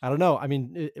I don't know. I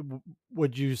mean,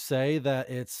 would you say that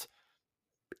it's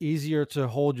easier to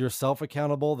hold yourself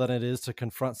accountable than it is to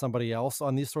confront somebody else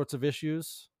on these sorts of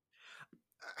issues?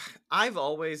 I've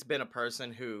always been a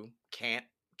person who can't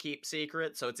keep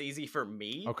secrets, so it's easy for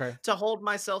me Okay. to hold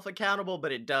myself accountable,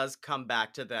 but it does come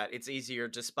back to that. It's easier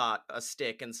to spot a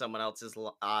stick in someone else's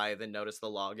eye than notice the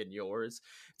log in yours.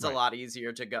 It's a Right. lot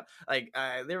easier to go like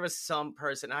there was some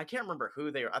person, I can't remember who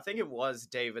they were. I think it was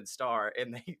David Starr,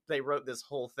 and they wrote this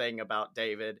whole thing about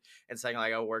David and saying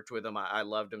like I worked with him, I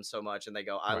loved him so much, and they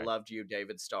go, I Right. loved you,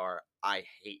 David Starr. I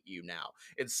hate you now.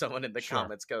 And someone in the Sure.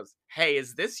 comments goes, "Hey,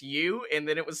 is this you?" And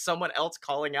then it was someone else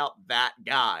calling out that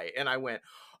guy, and I went,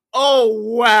 "Oh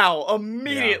wow!" Yeah.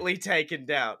 Immediately taken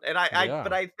down. And but Yeah.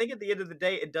 I think at the end of the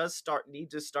day, it does need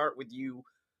to start with you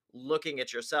looking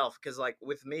at yourself, because like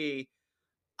with me,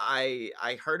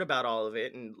 I heard about all of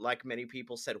it, and like many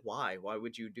people said, why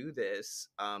would you do this?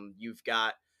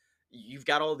 You've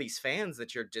got all these fans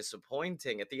that you're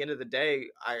disappointing. At the end of the day,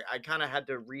 I kind of had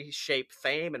to reshape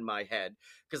fame in my head,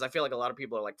 because I feel like a lot of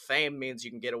people are like, fame means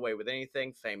you can get away with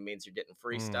anything. Fame means you're getting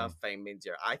free Mm. stuff. Fame means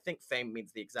you're. I think fame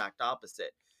means the exact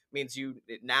opposite. Means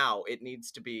now it needs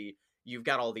to be, you've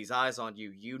got all these eyes on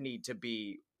you. You need to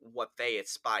be what they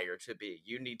aspire to be.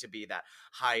 You need to be that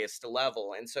highest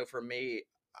level. And so for me,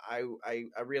 I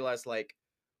realized like,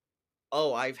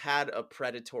 oh, I've had a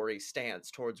predatory stance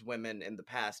towards women in the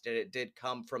past, and it did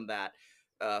come from that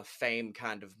fame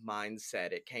kind of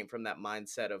mindset. It came from that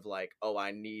mindset of like, oh,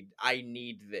 I need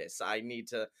this. I need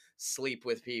to sleep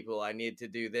with people. I need to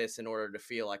do this in order to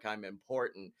feel like I'm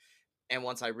important. And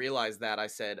once I realized that, I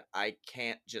said, I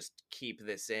can't just keep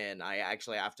this in. I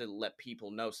actually have to let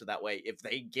people know, so that way, if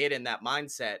they get in that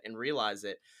mindset and realize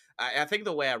it, I think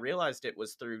the way I realized it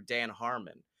was through Dan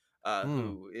Harmon,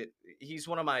 Mm. he's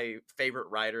one of my favorite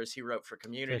writers. He wrote for Okay.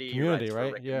 Community, he Community, writes for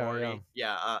right? Rick and Yeah. Yeah. Morty.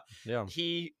 Yeah, Yeah.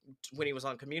 he when he was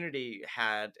on Community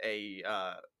had a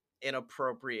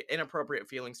inappropriate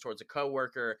feelings towards a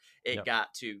coworker. It Yep.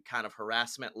 got to kind of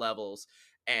harassment levels,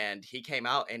 and he came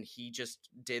out and he just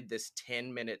did this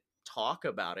 10-minute talk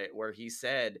about it, where he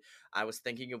said, I was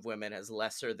thinking of women as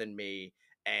lesser than me,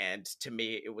 and to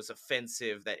me it was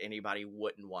offensive that anybody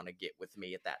wouldn't want to get with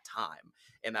me at that time.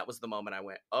 And that was the moment I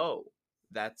went, oh,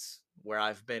 that's where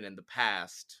I've been in the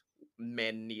past.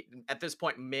 Men need, at this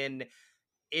point, men,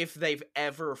 if they've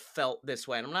ever felt this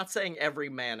way, and I'm not saying every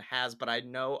man has, but I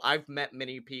know I've met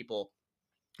many people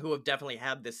who have definitely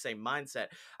had this same mindset.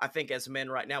 I think as men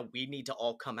right now, we need to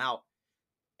all come out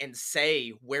and say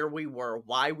where we were,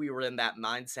 why we were in that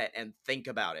mindset, and think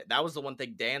about it. That was the one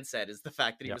thing Dan said, is the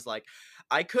fact that he Yep. was like,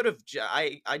 I could have,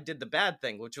 I did the bad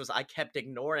thing, which was I kept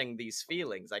ignoring these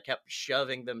feelings. I kept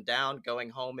shoving them down,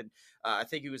 going home. And I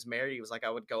think he was married. He was like,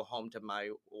 I would go home to my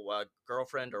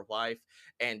girlfriend or wife,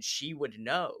 and she would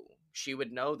know. She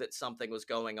would know that something was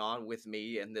going on with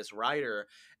me and this writer,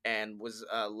 and was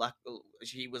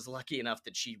he was lucky enough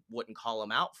that she wouldn't call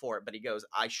him out for it. But he goes,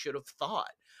 I should have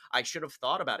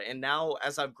thought about it. And now,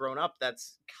 as I've grown up,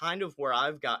 that's kind of where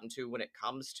I've gotten to when it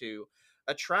comes to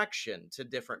attraction to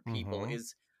different people, Mm-hmm.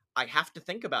 is I have to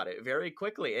think about it very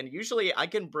quickly. And usually I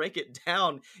can break it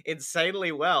down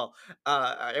insanely well.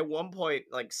 At one point,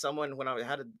 like someone, when I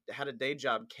had a day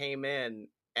job, came in,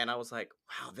 and I was like,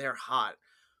 wow, they're hot.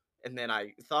 And then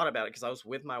I thought about it, because I was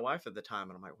with my wife at the time,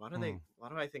 and I'm like, Mm. why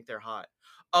do I think they're hot?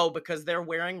 Oh, because they're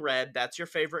wearing red. That's your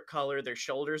favorite color. Their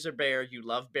shoulders are bare. You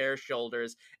love bare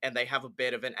shoulders, and they have a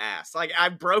bit of an ass. Like, I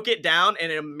broke it down,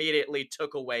 and it immediately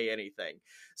took away anything.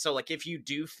 So like, if you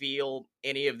do feel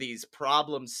any of these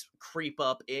problems creep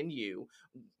up in you,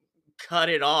 cut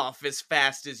it off as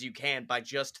fast as you can by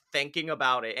just thinking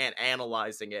about it and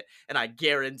analyzing it. And I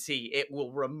guarantee it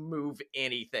will remove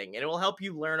anything, and it will help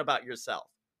you learn about yourself.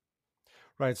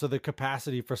 Right. So the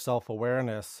capacity for self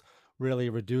awareness really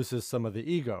reduces some of the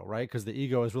ego, right? Because the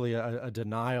ego is really a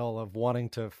denial of wanting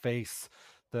to face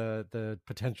the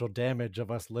potential damage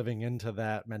of us living into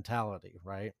that mentality,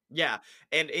 right? Yeah,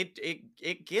 and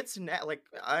it gets like,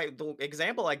 the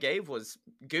example I gave was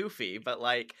goofy, but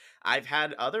like I've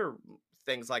had other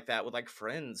things like that with like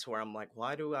friends, where I'm like,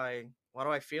 why do I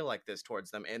feel like this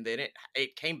towards them? And then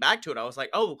it came back to it. I was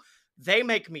like, oh, they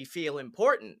make me feel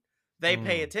important. They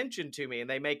pay Mm. attention to me, and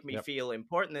they make me Yep. feel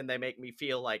important, and they make me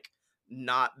feel like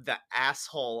not the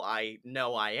asshole I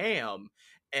know I am.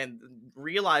 And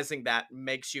realizing that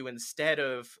makes you, instead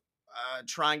of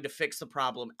trying to fix the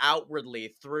problem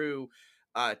outwardly through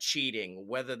cheating,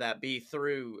 whether that be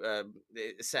through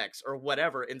sex or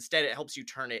whatever. Instead, it helps you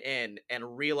turn it in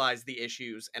and realize the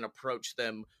issues and approach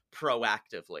them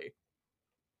proactively.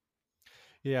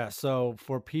 Yeah. So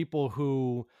for people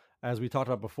who as we talked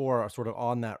about before, are sort of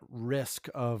on that risk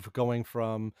of going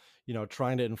from,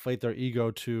 trying to inflate their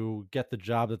ego to get the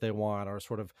job that they want, or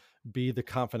sort of be the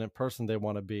confident person they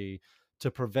want to be, to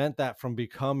prevent that from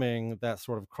becoming that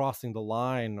sort of crossing the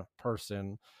line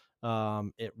person.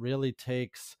 It really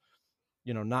takes,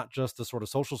 not just the sort of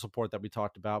social support that we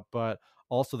talked about, but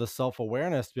also the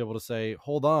self-awareness to be able to say,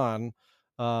 hold on.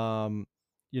 um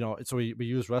so we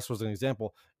use wrestlers as an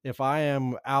example. If I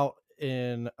am out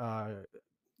in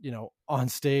on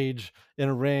stage in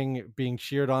a ring being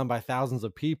cheered on by thousands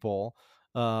of people,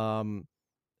 um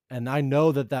and I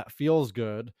know that that feels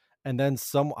good, and then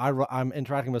I'm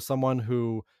interacting with someone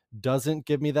who doesn't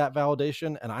give me that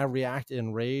validation, and I react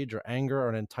in rage or anger or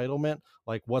an entitlement,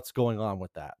 like, what's going on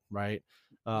with that, right?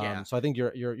 Yeah. So I think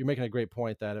you're making a great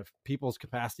point that if people's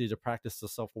capacity to practice the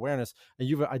self-awareness, and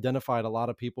you've identified a lot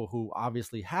of people who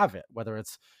obviously have it, whether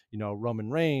it's, Roman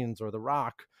Reigns or The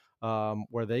Rock,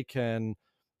 where they can,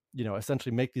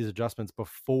 essentially make these adjustments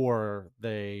before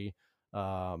they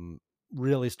um,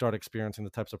 really start experiencing the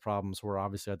types of problems we're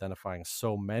obviously identifying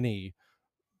so many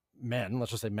men,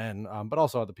 let's just say men, but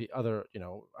also other,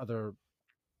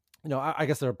 I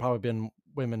guess there have probably been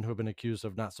women who have been accused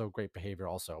of not so great behavior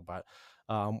also, but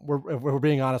if we're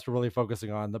being honest, we're really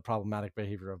focusing on the problematic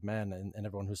behavior of men, and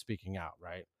everyone who's speaking out,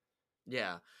 right?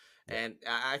 Yeah. Yeah. And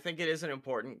I think it is an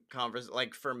important conversation.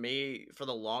 Like for me, for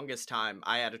the longest time,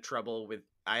 I had trouble with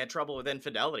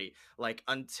infidelity. Like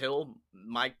until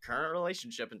my current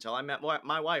relationship, until I met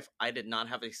my wife, I did not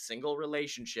have a single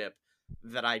relationship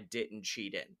that I didn't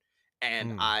cheat in.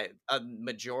 And Mm, a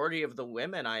majority of the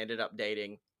women I ended up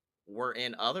dating were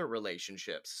in other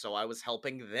relationships, so I was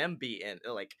helping them be in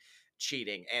like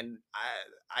cheating. And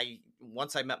I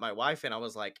once I met my wife, and I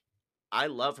was like, I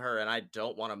love her and I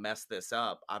don't want to mess this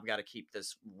up. I've got to keep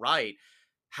this right.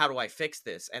 How do I fix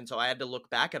this? And so I had to look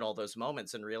back at all those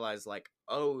moments and realize like,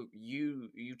 oh, you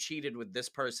cheated with this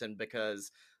person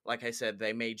because like I said,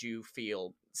 they made you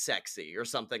feel sexy or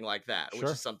something like that,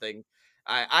 which is sure. something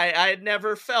I had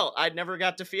never felt. I'd never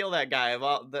got to feel that guy of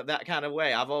all that kind of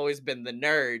way. I've always been the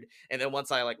nerd. And then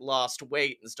once I like lost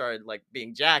weight and started like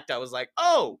being jacked, I was like,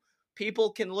 oh,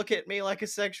 people can look at me like a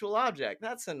sexual object.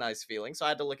 That's a nice feeling. So I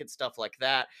had to look at stuff like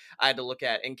that. I had to look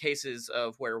at in cases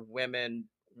of where women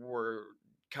were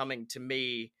coming to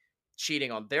me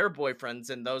cheating on their boyfriends.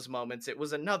 In those moments it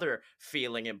was another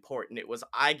feeling important. It was,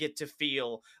 I get to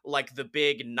feel like the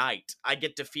big knight, I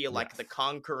get to feel like the Yes.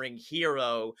 conquering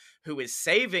hero who is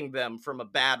saving them from a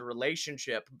bad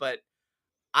relationship. But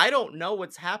I don't know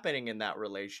what's happening in that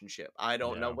relationship. I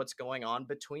don't know Yeah. what's going on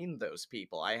between those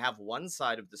people. I have one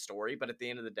side of the story, but at the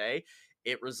end of the day,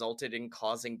 it resulted in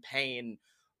causing pain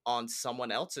on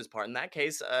someone else's part. In that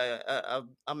case, a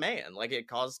man. Like it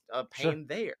caused a Sure. pain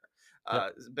there. Yep.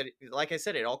 Like I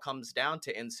said, it all comes down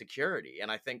to insecurity.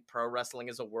 And I think pro wrestling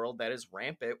is a world that is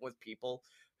rampant with people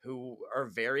who are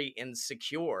very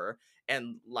insecure.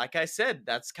 And like I said,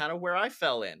 that's kind of where I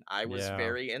fell in. I was Yeah.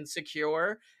 very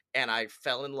insecure and I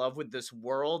fell in love with this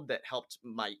world that helped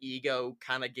my ego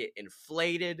kind of get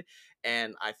inflated.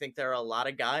 And I think there are a lot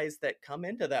of guys that come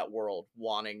into that world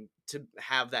wanting to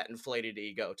have that inflated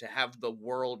ego, to have the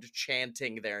world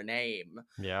chanting their name.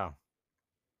 Yeah.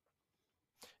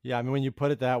 Yeah, I mean, when you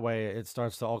put it that way, it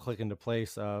starts to all click into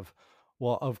place of,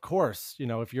 well, of course,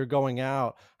 if you're going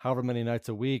out however many nights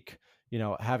a week,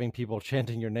 having people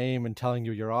chanting your name and telling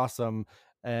you you're awesome.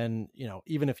 And,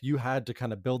 even if you had to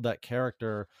kind of build that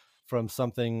character from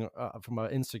something, from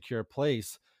an insecure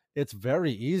place, it's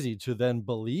very easy to then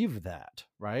believe that,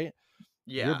 right?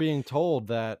 You're Yeah. being told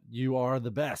that you are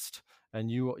the best, and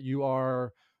you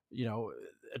are, you know,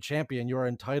 a champion. You're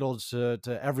entitled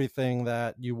to everything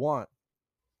that you want.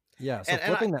 Yeah, so And I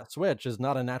flipping that switch is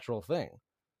not a natural thing.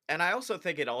 and I also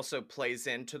think it also plays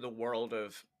into the world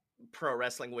of pro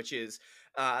wrestling, which is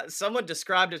someone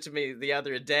described it to me the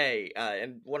other day.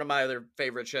 And one of my other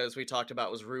favorite shows we talked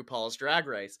about was RuPaul's Drag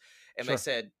Race. And they Sure.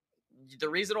 said, the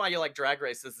reason why you like Drag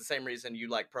Race is the same reason you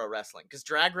like pro wrestling. Because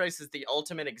Drag Race is the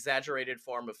ultimate exaggerated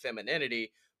form of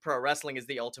femininity, pro wrestling is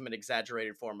the ultimate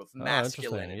exaggerated form of Oh, interesting.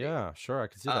 masculinity. Yeah, sure, I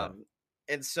can see that. Um,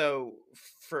 and so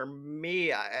for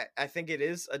me, I think it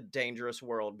is a dangerous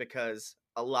world because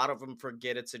a lot of them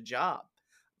forget it's a job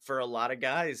for a lot of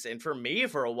guys. And for me,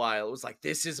 for a while, it was like,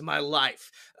 this is my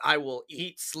life. I will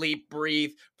eat, sleep,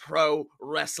 breathe pro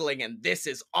wrestling, and this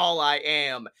is all I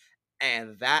am.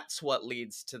 And that's what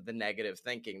leads to the negative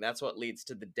thinking. That's what leads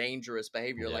to the dangerous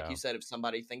behavior. Like you Yeah. said, if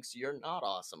somebody thinks you're not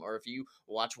awesome, or if you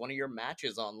watch one of your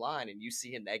matches online and you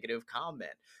see a negative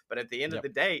comment. But at the end of Yep. the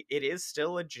day, it is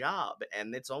still a job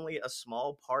and it's only a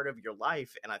small part of your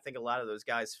life. And I think a lot of those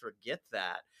guys forget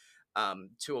that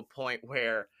to a point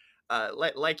where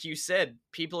like you said,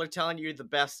 people are telling you the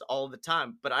best all the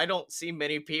time, but I don't see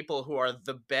many people who are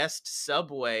the best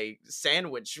Subway Right.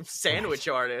 sandwich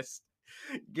artists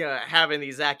having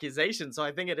these accusations. So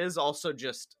I think it is also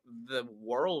just the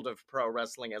world of pro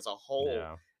wrestling as a whole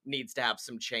Yeah. needs to have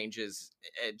some changes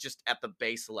just at the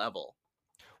base level.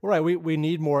 Well, right. We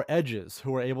need more edges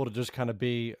who are able to just kind of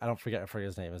be. I forget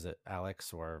his name. Is it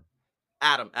Alex or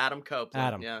Adam Copeland,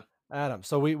 Adam? yeah. Adam.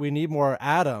 So we need more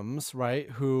Adams, right?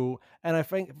 Who, and I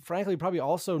think frankly probably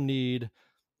also need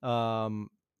um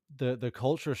the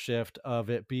culture shift of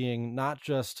it being not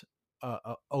just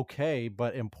okay,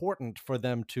 but important for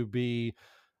them to be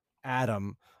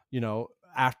Adam,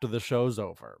 after the show's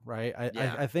over, right?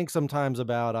 Yeah. I think sometimes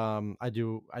about I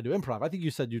do improv. I think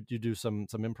you said you do some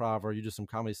improv or you do some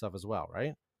comedy stuff as well,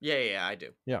 right? Yeah, I do.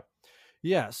 Yeah.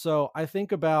 Yeah. So I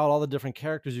think about all the different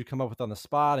characters you come up with on the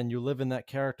spot and you live in that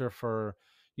character for,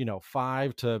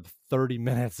 5 to 30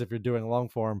 minutes if you're doing long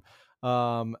form.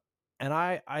 And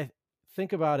I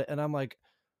think about it and I'm like,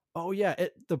 oh yeah,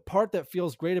 the part that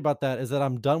feels great about that is that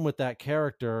I'm done with that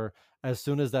character as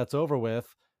soon as that's over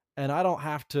with, and I don't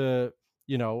have to,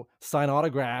 sign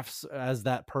autographs as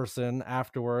that person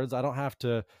afterwards. I don't have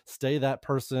to stay that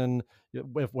person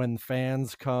if when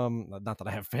fans come. Not that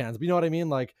I have fans, but you know what I mean.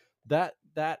 Like that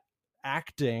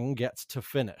acting gets to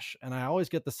finish, and I always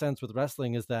get the sense with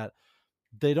wrestling is that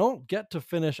they don't get to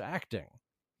finish acting.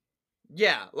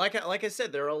 Yeah, like I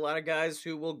said, there are a lot of guys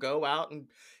who will go out and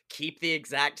keep the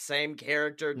exact same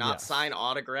character, not sign Yes.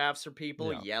 autographs for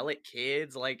people, Yeah. yell at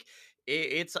kids. Like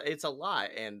it's a lot,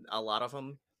 and a lot of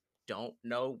them don't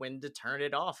know when to turn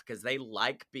it off because they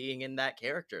like being in that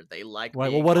character. They like Right.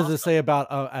 Well, being what does it awesome. say about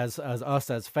as us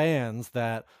as fans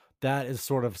that that is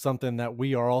sort of something that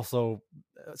we are also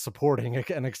supporting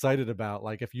and excited about?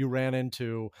 Like if you ran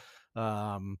into,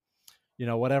 um,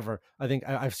 whatever. I think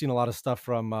I've seen a lot of stuff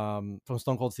from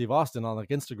Stone Cold Steve Austin on like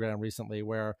Instagram recently,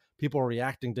 where people are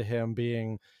reacting to him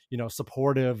being,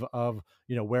 supportive of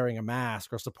wearing a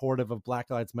mask or supportive of Black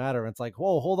Lives Matter. And it's like,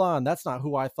 whoa, hold on, that's not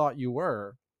who I thought you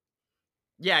were.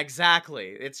 Yeah, exactly.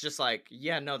 It's just like,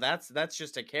 yeah, no, that's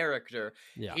just a character.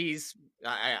 Yeah, He's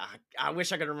I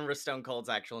wish I could remember Stone Cold's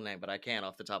actual name, but I can't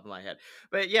off the top of my head.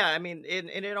 But yeah, I mean,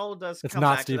 it all does it's come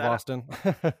not back to Steve that. Austin.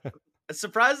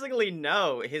 Surprisingly,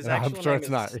 no. His I'm actual sure name it's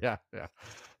not. is, Yeah, yeah.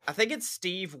 I think it's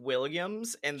Steve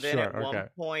Williams, and then at Sure. one Okay.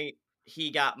 point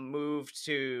he got moved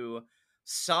to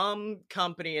some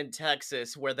company in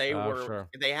Texas where Sure.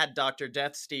 they had Dr.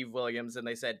 Death Steve Williams, and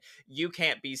they said you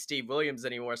can't be Steve Williams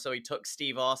anymore, so he took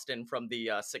Steve Austin from the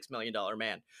 $6 Million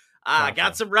Man. I got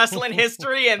Gotcha. some wrestling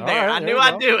history in All there. right. I There knew you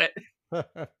I'd go. do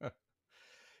it.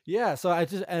 Yeah. So I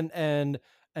just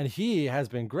and he has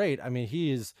been great. I mean,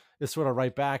 is sort of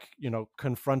right back,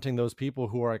 confronting those people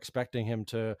who are expecting him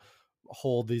to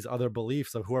hold these other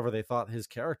beliefs of whoever they thought his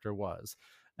character was.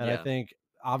 And I Yeah. think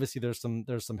obviously there's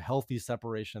some healthy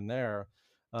separation there.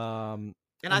 Um,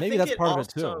 And and I maybe think that's it part of it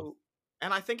too. also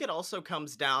and I think it also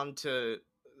comes down to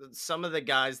some of the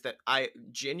guys that I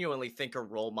genuinely think are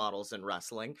role models in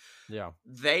wrestling. Yeah.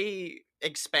 They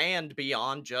expand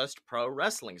beyond just pro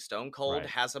wrestling. Stone Cold Right.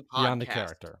 has a Beyond the podcast.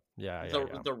 character. Yeah. Yeah. The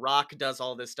Yeah. The Rock does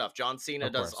all this stuff. John Cena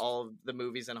Of does course. all of the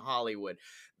movies in Hollywood.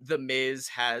 The Miz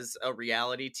has a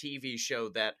reality TV show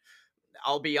that,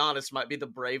 I'll be honest, might be the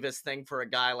bravest thing for a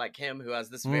guy like him who has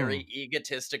this Mm, very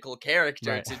egotistical character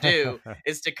right. to do,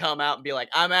 is to come out and be like,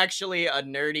 I'm actually a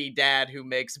nerdy dad who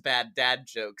makes bad dad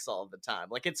jokes all the time.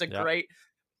 Like Yeah.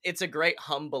 it's a great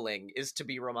humbling is to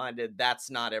be reminded that's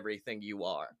not everything you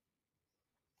are.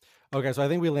 Okay, so I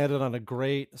think we landed on a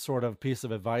great sort of piece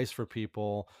of advice for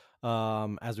people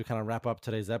as we kind of wrap up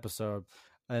today's episode.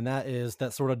 And that is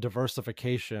that sort of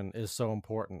diversification is so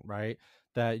important, right?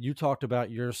 That you talked about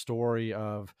your story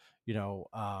of,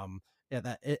 yeah,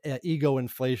 that ego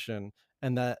inflation,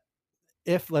 and that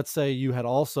if let's say you had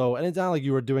also, and it's not like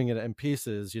you were doing it in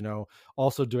pieces,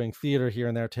 also doing theater here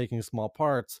and there, taking small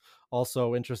parts,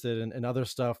 also interested in other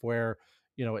stuff where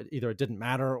either it didn't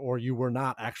matter or you were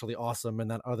not actually awesome in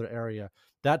that other area.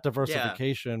 That Yeah.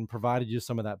 diversification provided you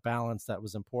some of that balance that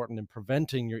was important in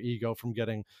preventing your ego from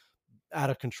getting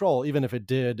out of control, even if it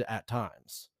did at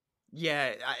times.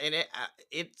 Yeah, and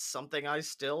it's something I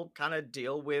still kind of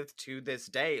deal with to this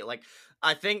day. Like,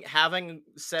 I think having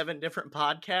 7 different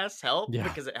podcasts helped Yeah.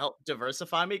 because it helped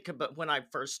diversify me. But when I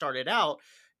first started out,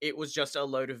 it was just a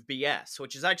load of BS,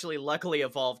 which has actually luckily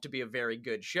evolved to be a very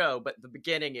good show. But at the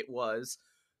beginning, it was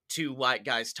two white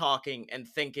guys talking and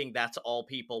thinking that's all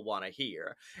people want to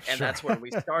hear, and Sure. that's where we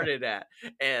started at.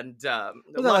 And Was that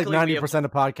like luckily, 90%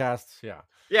 of podcasts? Yeah.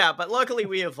 yeah, but luckily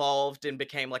we evolved and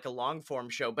became like a long form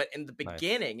show. But in the Nice.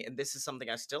 beginning, and this is something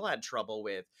I still had trouble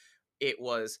with, it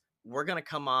was we're gonna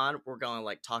come on, we're gonna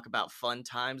like talk about fun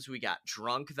times we got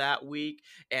drunk that week,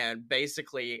 and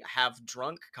basically have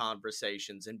drunk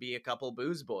conversations and be a couple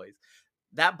booze boys.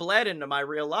 That bled into my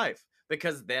real life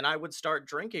because then I would start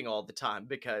drinking all the time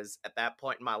because at that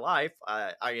point in my life,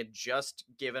 I had just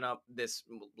given up this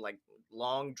like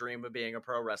long dream of being a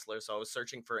pro wrestler. So I was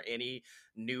searching for any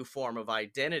new form of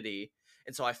identity.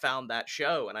 And so I found that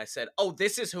show and I said, oh,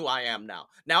 this is who I am now.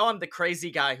 Now I'm the crazy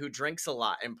guy who drinks a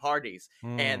lot and parties.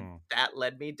 And Mm, that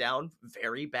led me down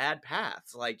very bad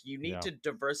paths. Like, you need yeah. to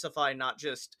diversify not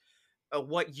just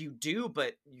what you do,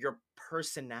 but your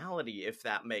personality, if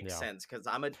that makes Yeah. sense. Because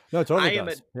No, it totally I am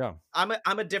a, does. Yeah.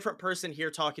 I'm a different person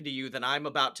here talking to you than I'm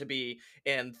about to be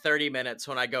in 30 minutes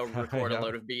when I go record a Yeah.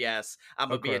 load of BS. I'm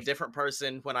gonna Of be a course. different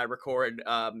person when I record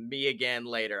me again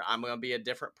later. I'm gonna be a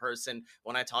different person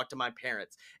when I talk to my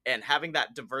parents. And having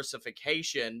that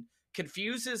diversification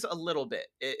confuses a little bit.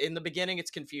 In the beginning,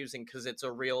 it's confusing because it's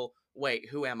a real wait,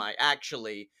 who am I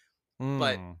actually?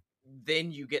 But Mm,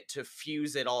 then you get to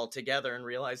fuse it all together and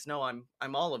realize, no, I'm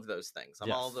all of those things.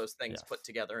 I'm all of yes. those things put Yes.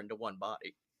 together into one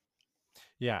body.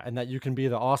 Yeah, and that you can be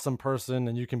the awesome person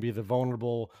and you can be the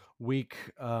vulnerable, weak,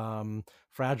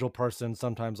 fragile person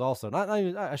sometimes also.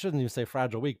 I shouldn't even say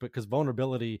fragile, weak, because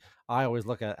vulnerability I always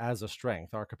look at as a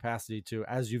strength, our capacity to,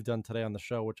 as you've done today on the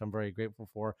show, which I'm very grateful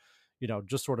for,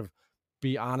 just sort of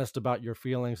be honest about your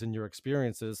feelings and your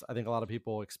experiences. I think a lot of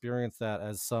people experience that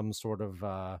as some sort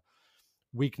of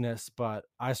weakness, but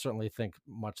I certainly think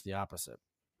much the opposite.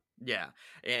 Yeah.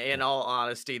 In Yeah. all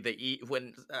honesty,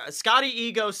 when Scotty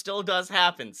ego still does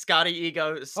happen, Scotty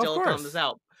ego Of still comes course.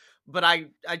 out. But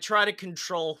I try to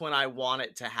control when I want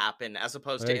it to happen, as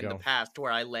opposed There to you in the go. past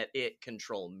where I let it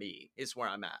control me. Is where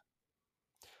I'm at.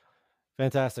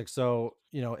 Fantastic. So,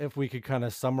 if we could kind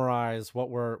of summarize what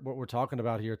we're talking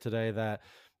about here today, that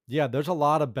yeah, there's a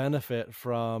lot of benefit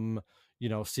from,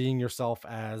 seeing yourself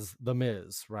as the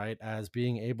Miz, right? As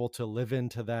being able to live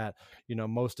into that,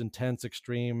 most intense,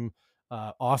 extreme,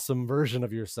 awesome version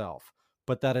of yourself.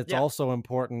 But that it's Yeah. also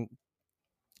important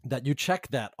that you check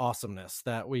that awesomeness,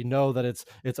 that we know that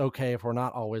it's okay if we're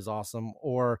not always awesome,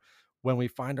 or when we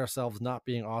find ourselves not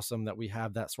being awesome, that we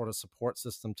have that sort of support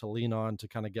system to lean on to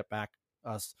kind of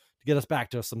us get us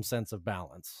back to some sense of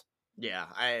balance. Yeah,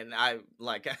 I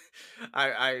like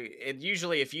and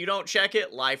usually if you don't check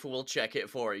it, life will check it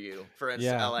for you. For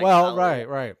instance, Yeah, well, right,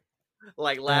 right.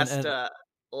 like And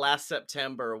last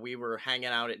September, we were hanging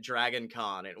out at Dragon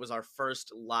Con. It was our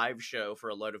first live show for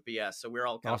a load of BS. So we are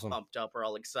all kind of awesome. pumped up, we're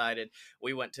all excited.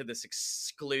 We went to this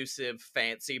exclusive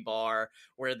fancy bar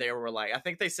where there were like, I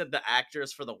think they said the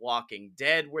actors for The Walking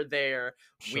Dead were there.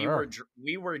 Sure.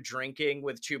 We were drinking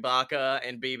with Chewbacca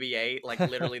and BB-8, like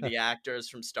literally the actors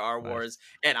from Star Nice. Wars.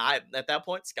 And I at that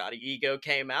point, Scotty Ego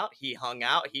came out. He hung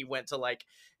out. He went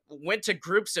to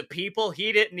groups of people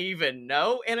he didn't even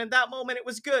know, and in that moment it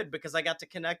was good because I got to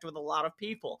connect with a lot of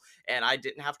people and I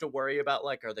didn't have to worry about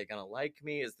like, are they gonna like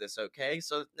me, is this okay?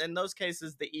 So in those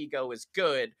cases the ego is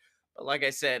good, but like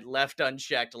I said, left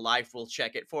unchecked, life will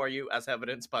check it for you, as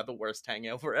evidenced by the worst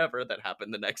hangover ever that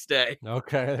happened the next day.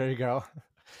 Okay, there you go.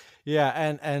 Yeah,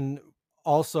 and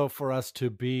also for us to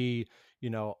be,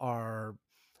 our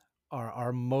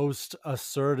our most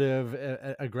assertive,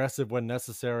 aggressive when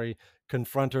necessary,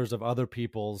 confronters of other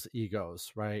people's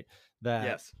egos, right? That,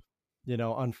 Yes.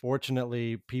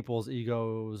 unfortunately, people's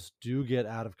egos do get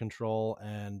out of control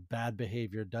and bad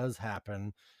behavior does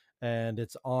happen. And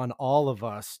it's on all of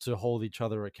us to hold each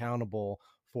other accountable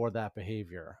for that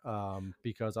behavior.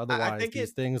 Because I otherwise, think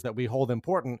these it things that we hold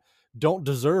important don't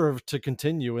deserve to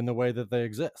continue in the way that they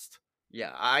exist.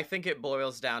 Yeah, I think it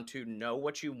boils down to know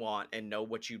what you want and know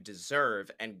what you deserve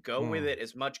and go with Mm. it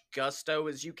as much gusto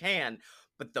as you can.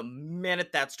 But the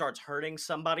minute that starts hurting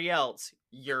somebody else,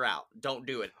 you're out. Don't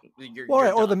do it. Well, You're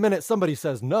right, or the done. minute somebody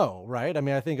says no, right? I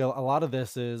mean, I think a lot of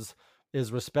this is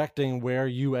respecting where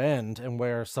you end and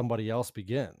where somebody else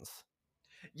begins.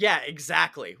 Yeah,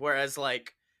 exactly. Whereas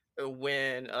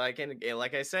when like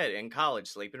I said, in college,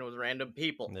 sleeping with random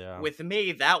people. Yeah. With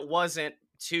me, that wasn't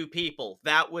two people.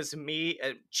 That was me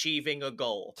achieving a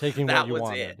goal. Taking what That you was it.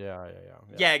 wanted. Yeah, yeah, yeah,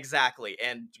 yeah. Yeah, exactly.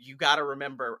 And you got to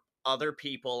remember, other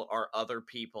people are other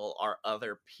people are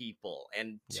other people.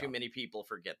 And too Yeah. many people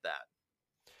forget that.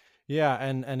 Yeah,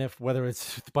 and if whether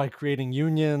it's by creating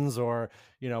unions or,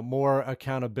 more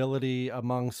accountability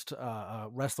amongst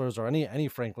wrestlers or any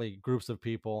frankly groups of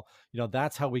people,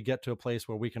 that's how we get to a place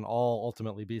where we can all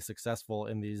ultimately be successful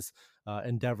in these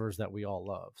endeavors that we all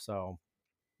love. So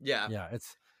Yeah. yeah,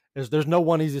 there's no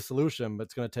one easy solution, but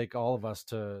it's going to take all of us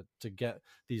to get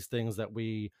these things that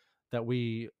we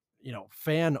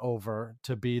fan over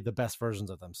to be the best versions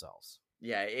of themselves.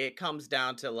 Yeah, it comes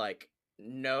down to like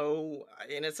know,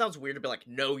 and it sounds weird to be like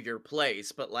know your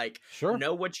place, but like Sure.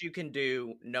 know what you can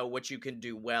do, know what you can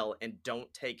do well, and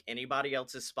don't take anybody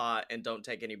else's spot and don't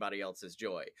take anybody else's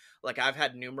joy. Like I've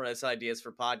had numerous ideas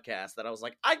for podcasts that I was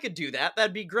like, I could do that,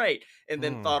 that'd be great. And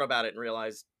then Mm. thought about it and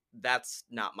realized that's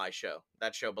not my show.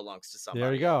 That show belongs to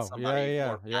There you somebody else, go. Yeah, somebody yeah,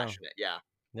 more yeah, passionate. Yeah.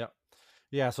 yeah.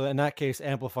 Yeah, so in that case,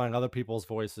 amplifying other people's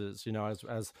voices,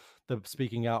 as the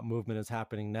speaking out movement is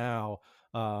happening now,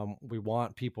 we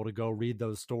want people to go read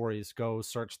those stories, go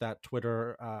search that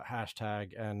Twitter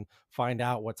hashtag, and find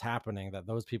out what's happening. That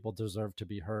those people deserve to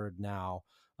be heard now,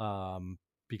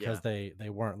 because Yeah. they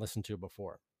weren't listened to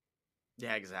before.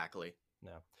 Yeah, exactly.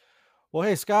 Yeah. Well,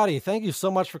 hey, Scotty, thank you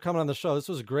so much for coming on the show. This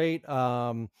was great.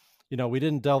 We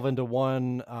didn't delve into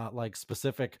one like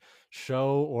specific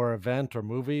show or event or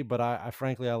movie, but I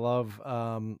frankly I love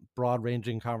broad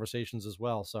ranging conversations as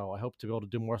well. So I hope to be able to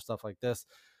do more stuff like this.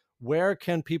 Where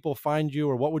can people find you,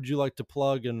 or what would you like to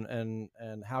plug, and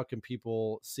how can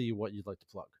people see what you'd like to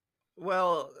plug?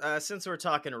 Well, since we're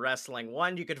talking wrestling,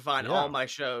 one, you can find all Yeah. my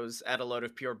shows at a load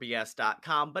of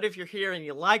purebs.com. But if you're here and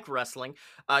you like wrestling,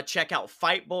 check out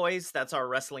Fight Boys. That's our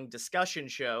wrestling discussion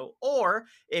show. Or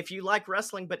if you like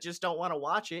wrestling but just don't want to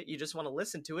watch it, you just want to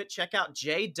listen to it, check out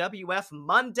JWF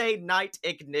Monday Night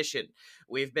Ignition.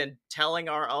 We've been telling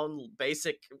our own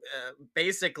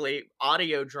basically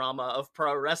audio drama of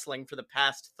pro wrestling for the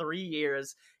past 3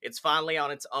 years. It's finally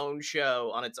on its own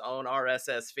show, on its own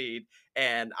RSS feed,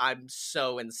 and I'm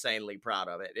so insanely proud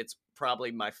of it. It's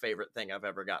probably my favorite thing I've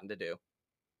ever gotten to do.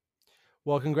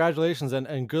 Well, congratulations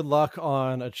and good luck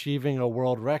on achieving a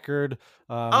world record.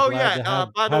 I'm Oh glad yeah, to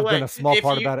have by the have been way, a small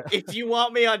part about it. if you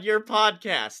want me on your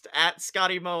podcast at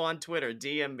Scotty Mo on Twitter,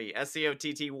 DM me.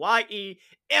 SCOTTYEMO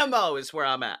is where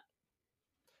I'm at.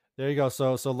 There you go.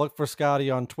 So look for Scotty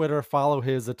on Twitter. Follow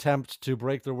his attempt to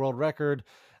break the world record,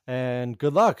 and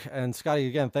good luck. And Scotty,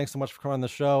 again, thanks so much for coming on the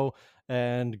show,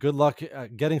 and good luck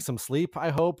getting some sleep.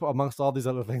 I hope amongst all these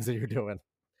other things that you're doing.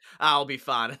 I'll be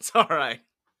fine. It's all right.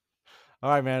 All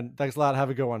right, man. Thanks a lot.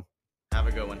 Have a good one. Have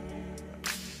a good one.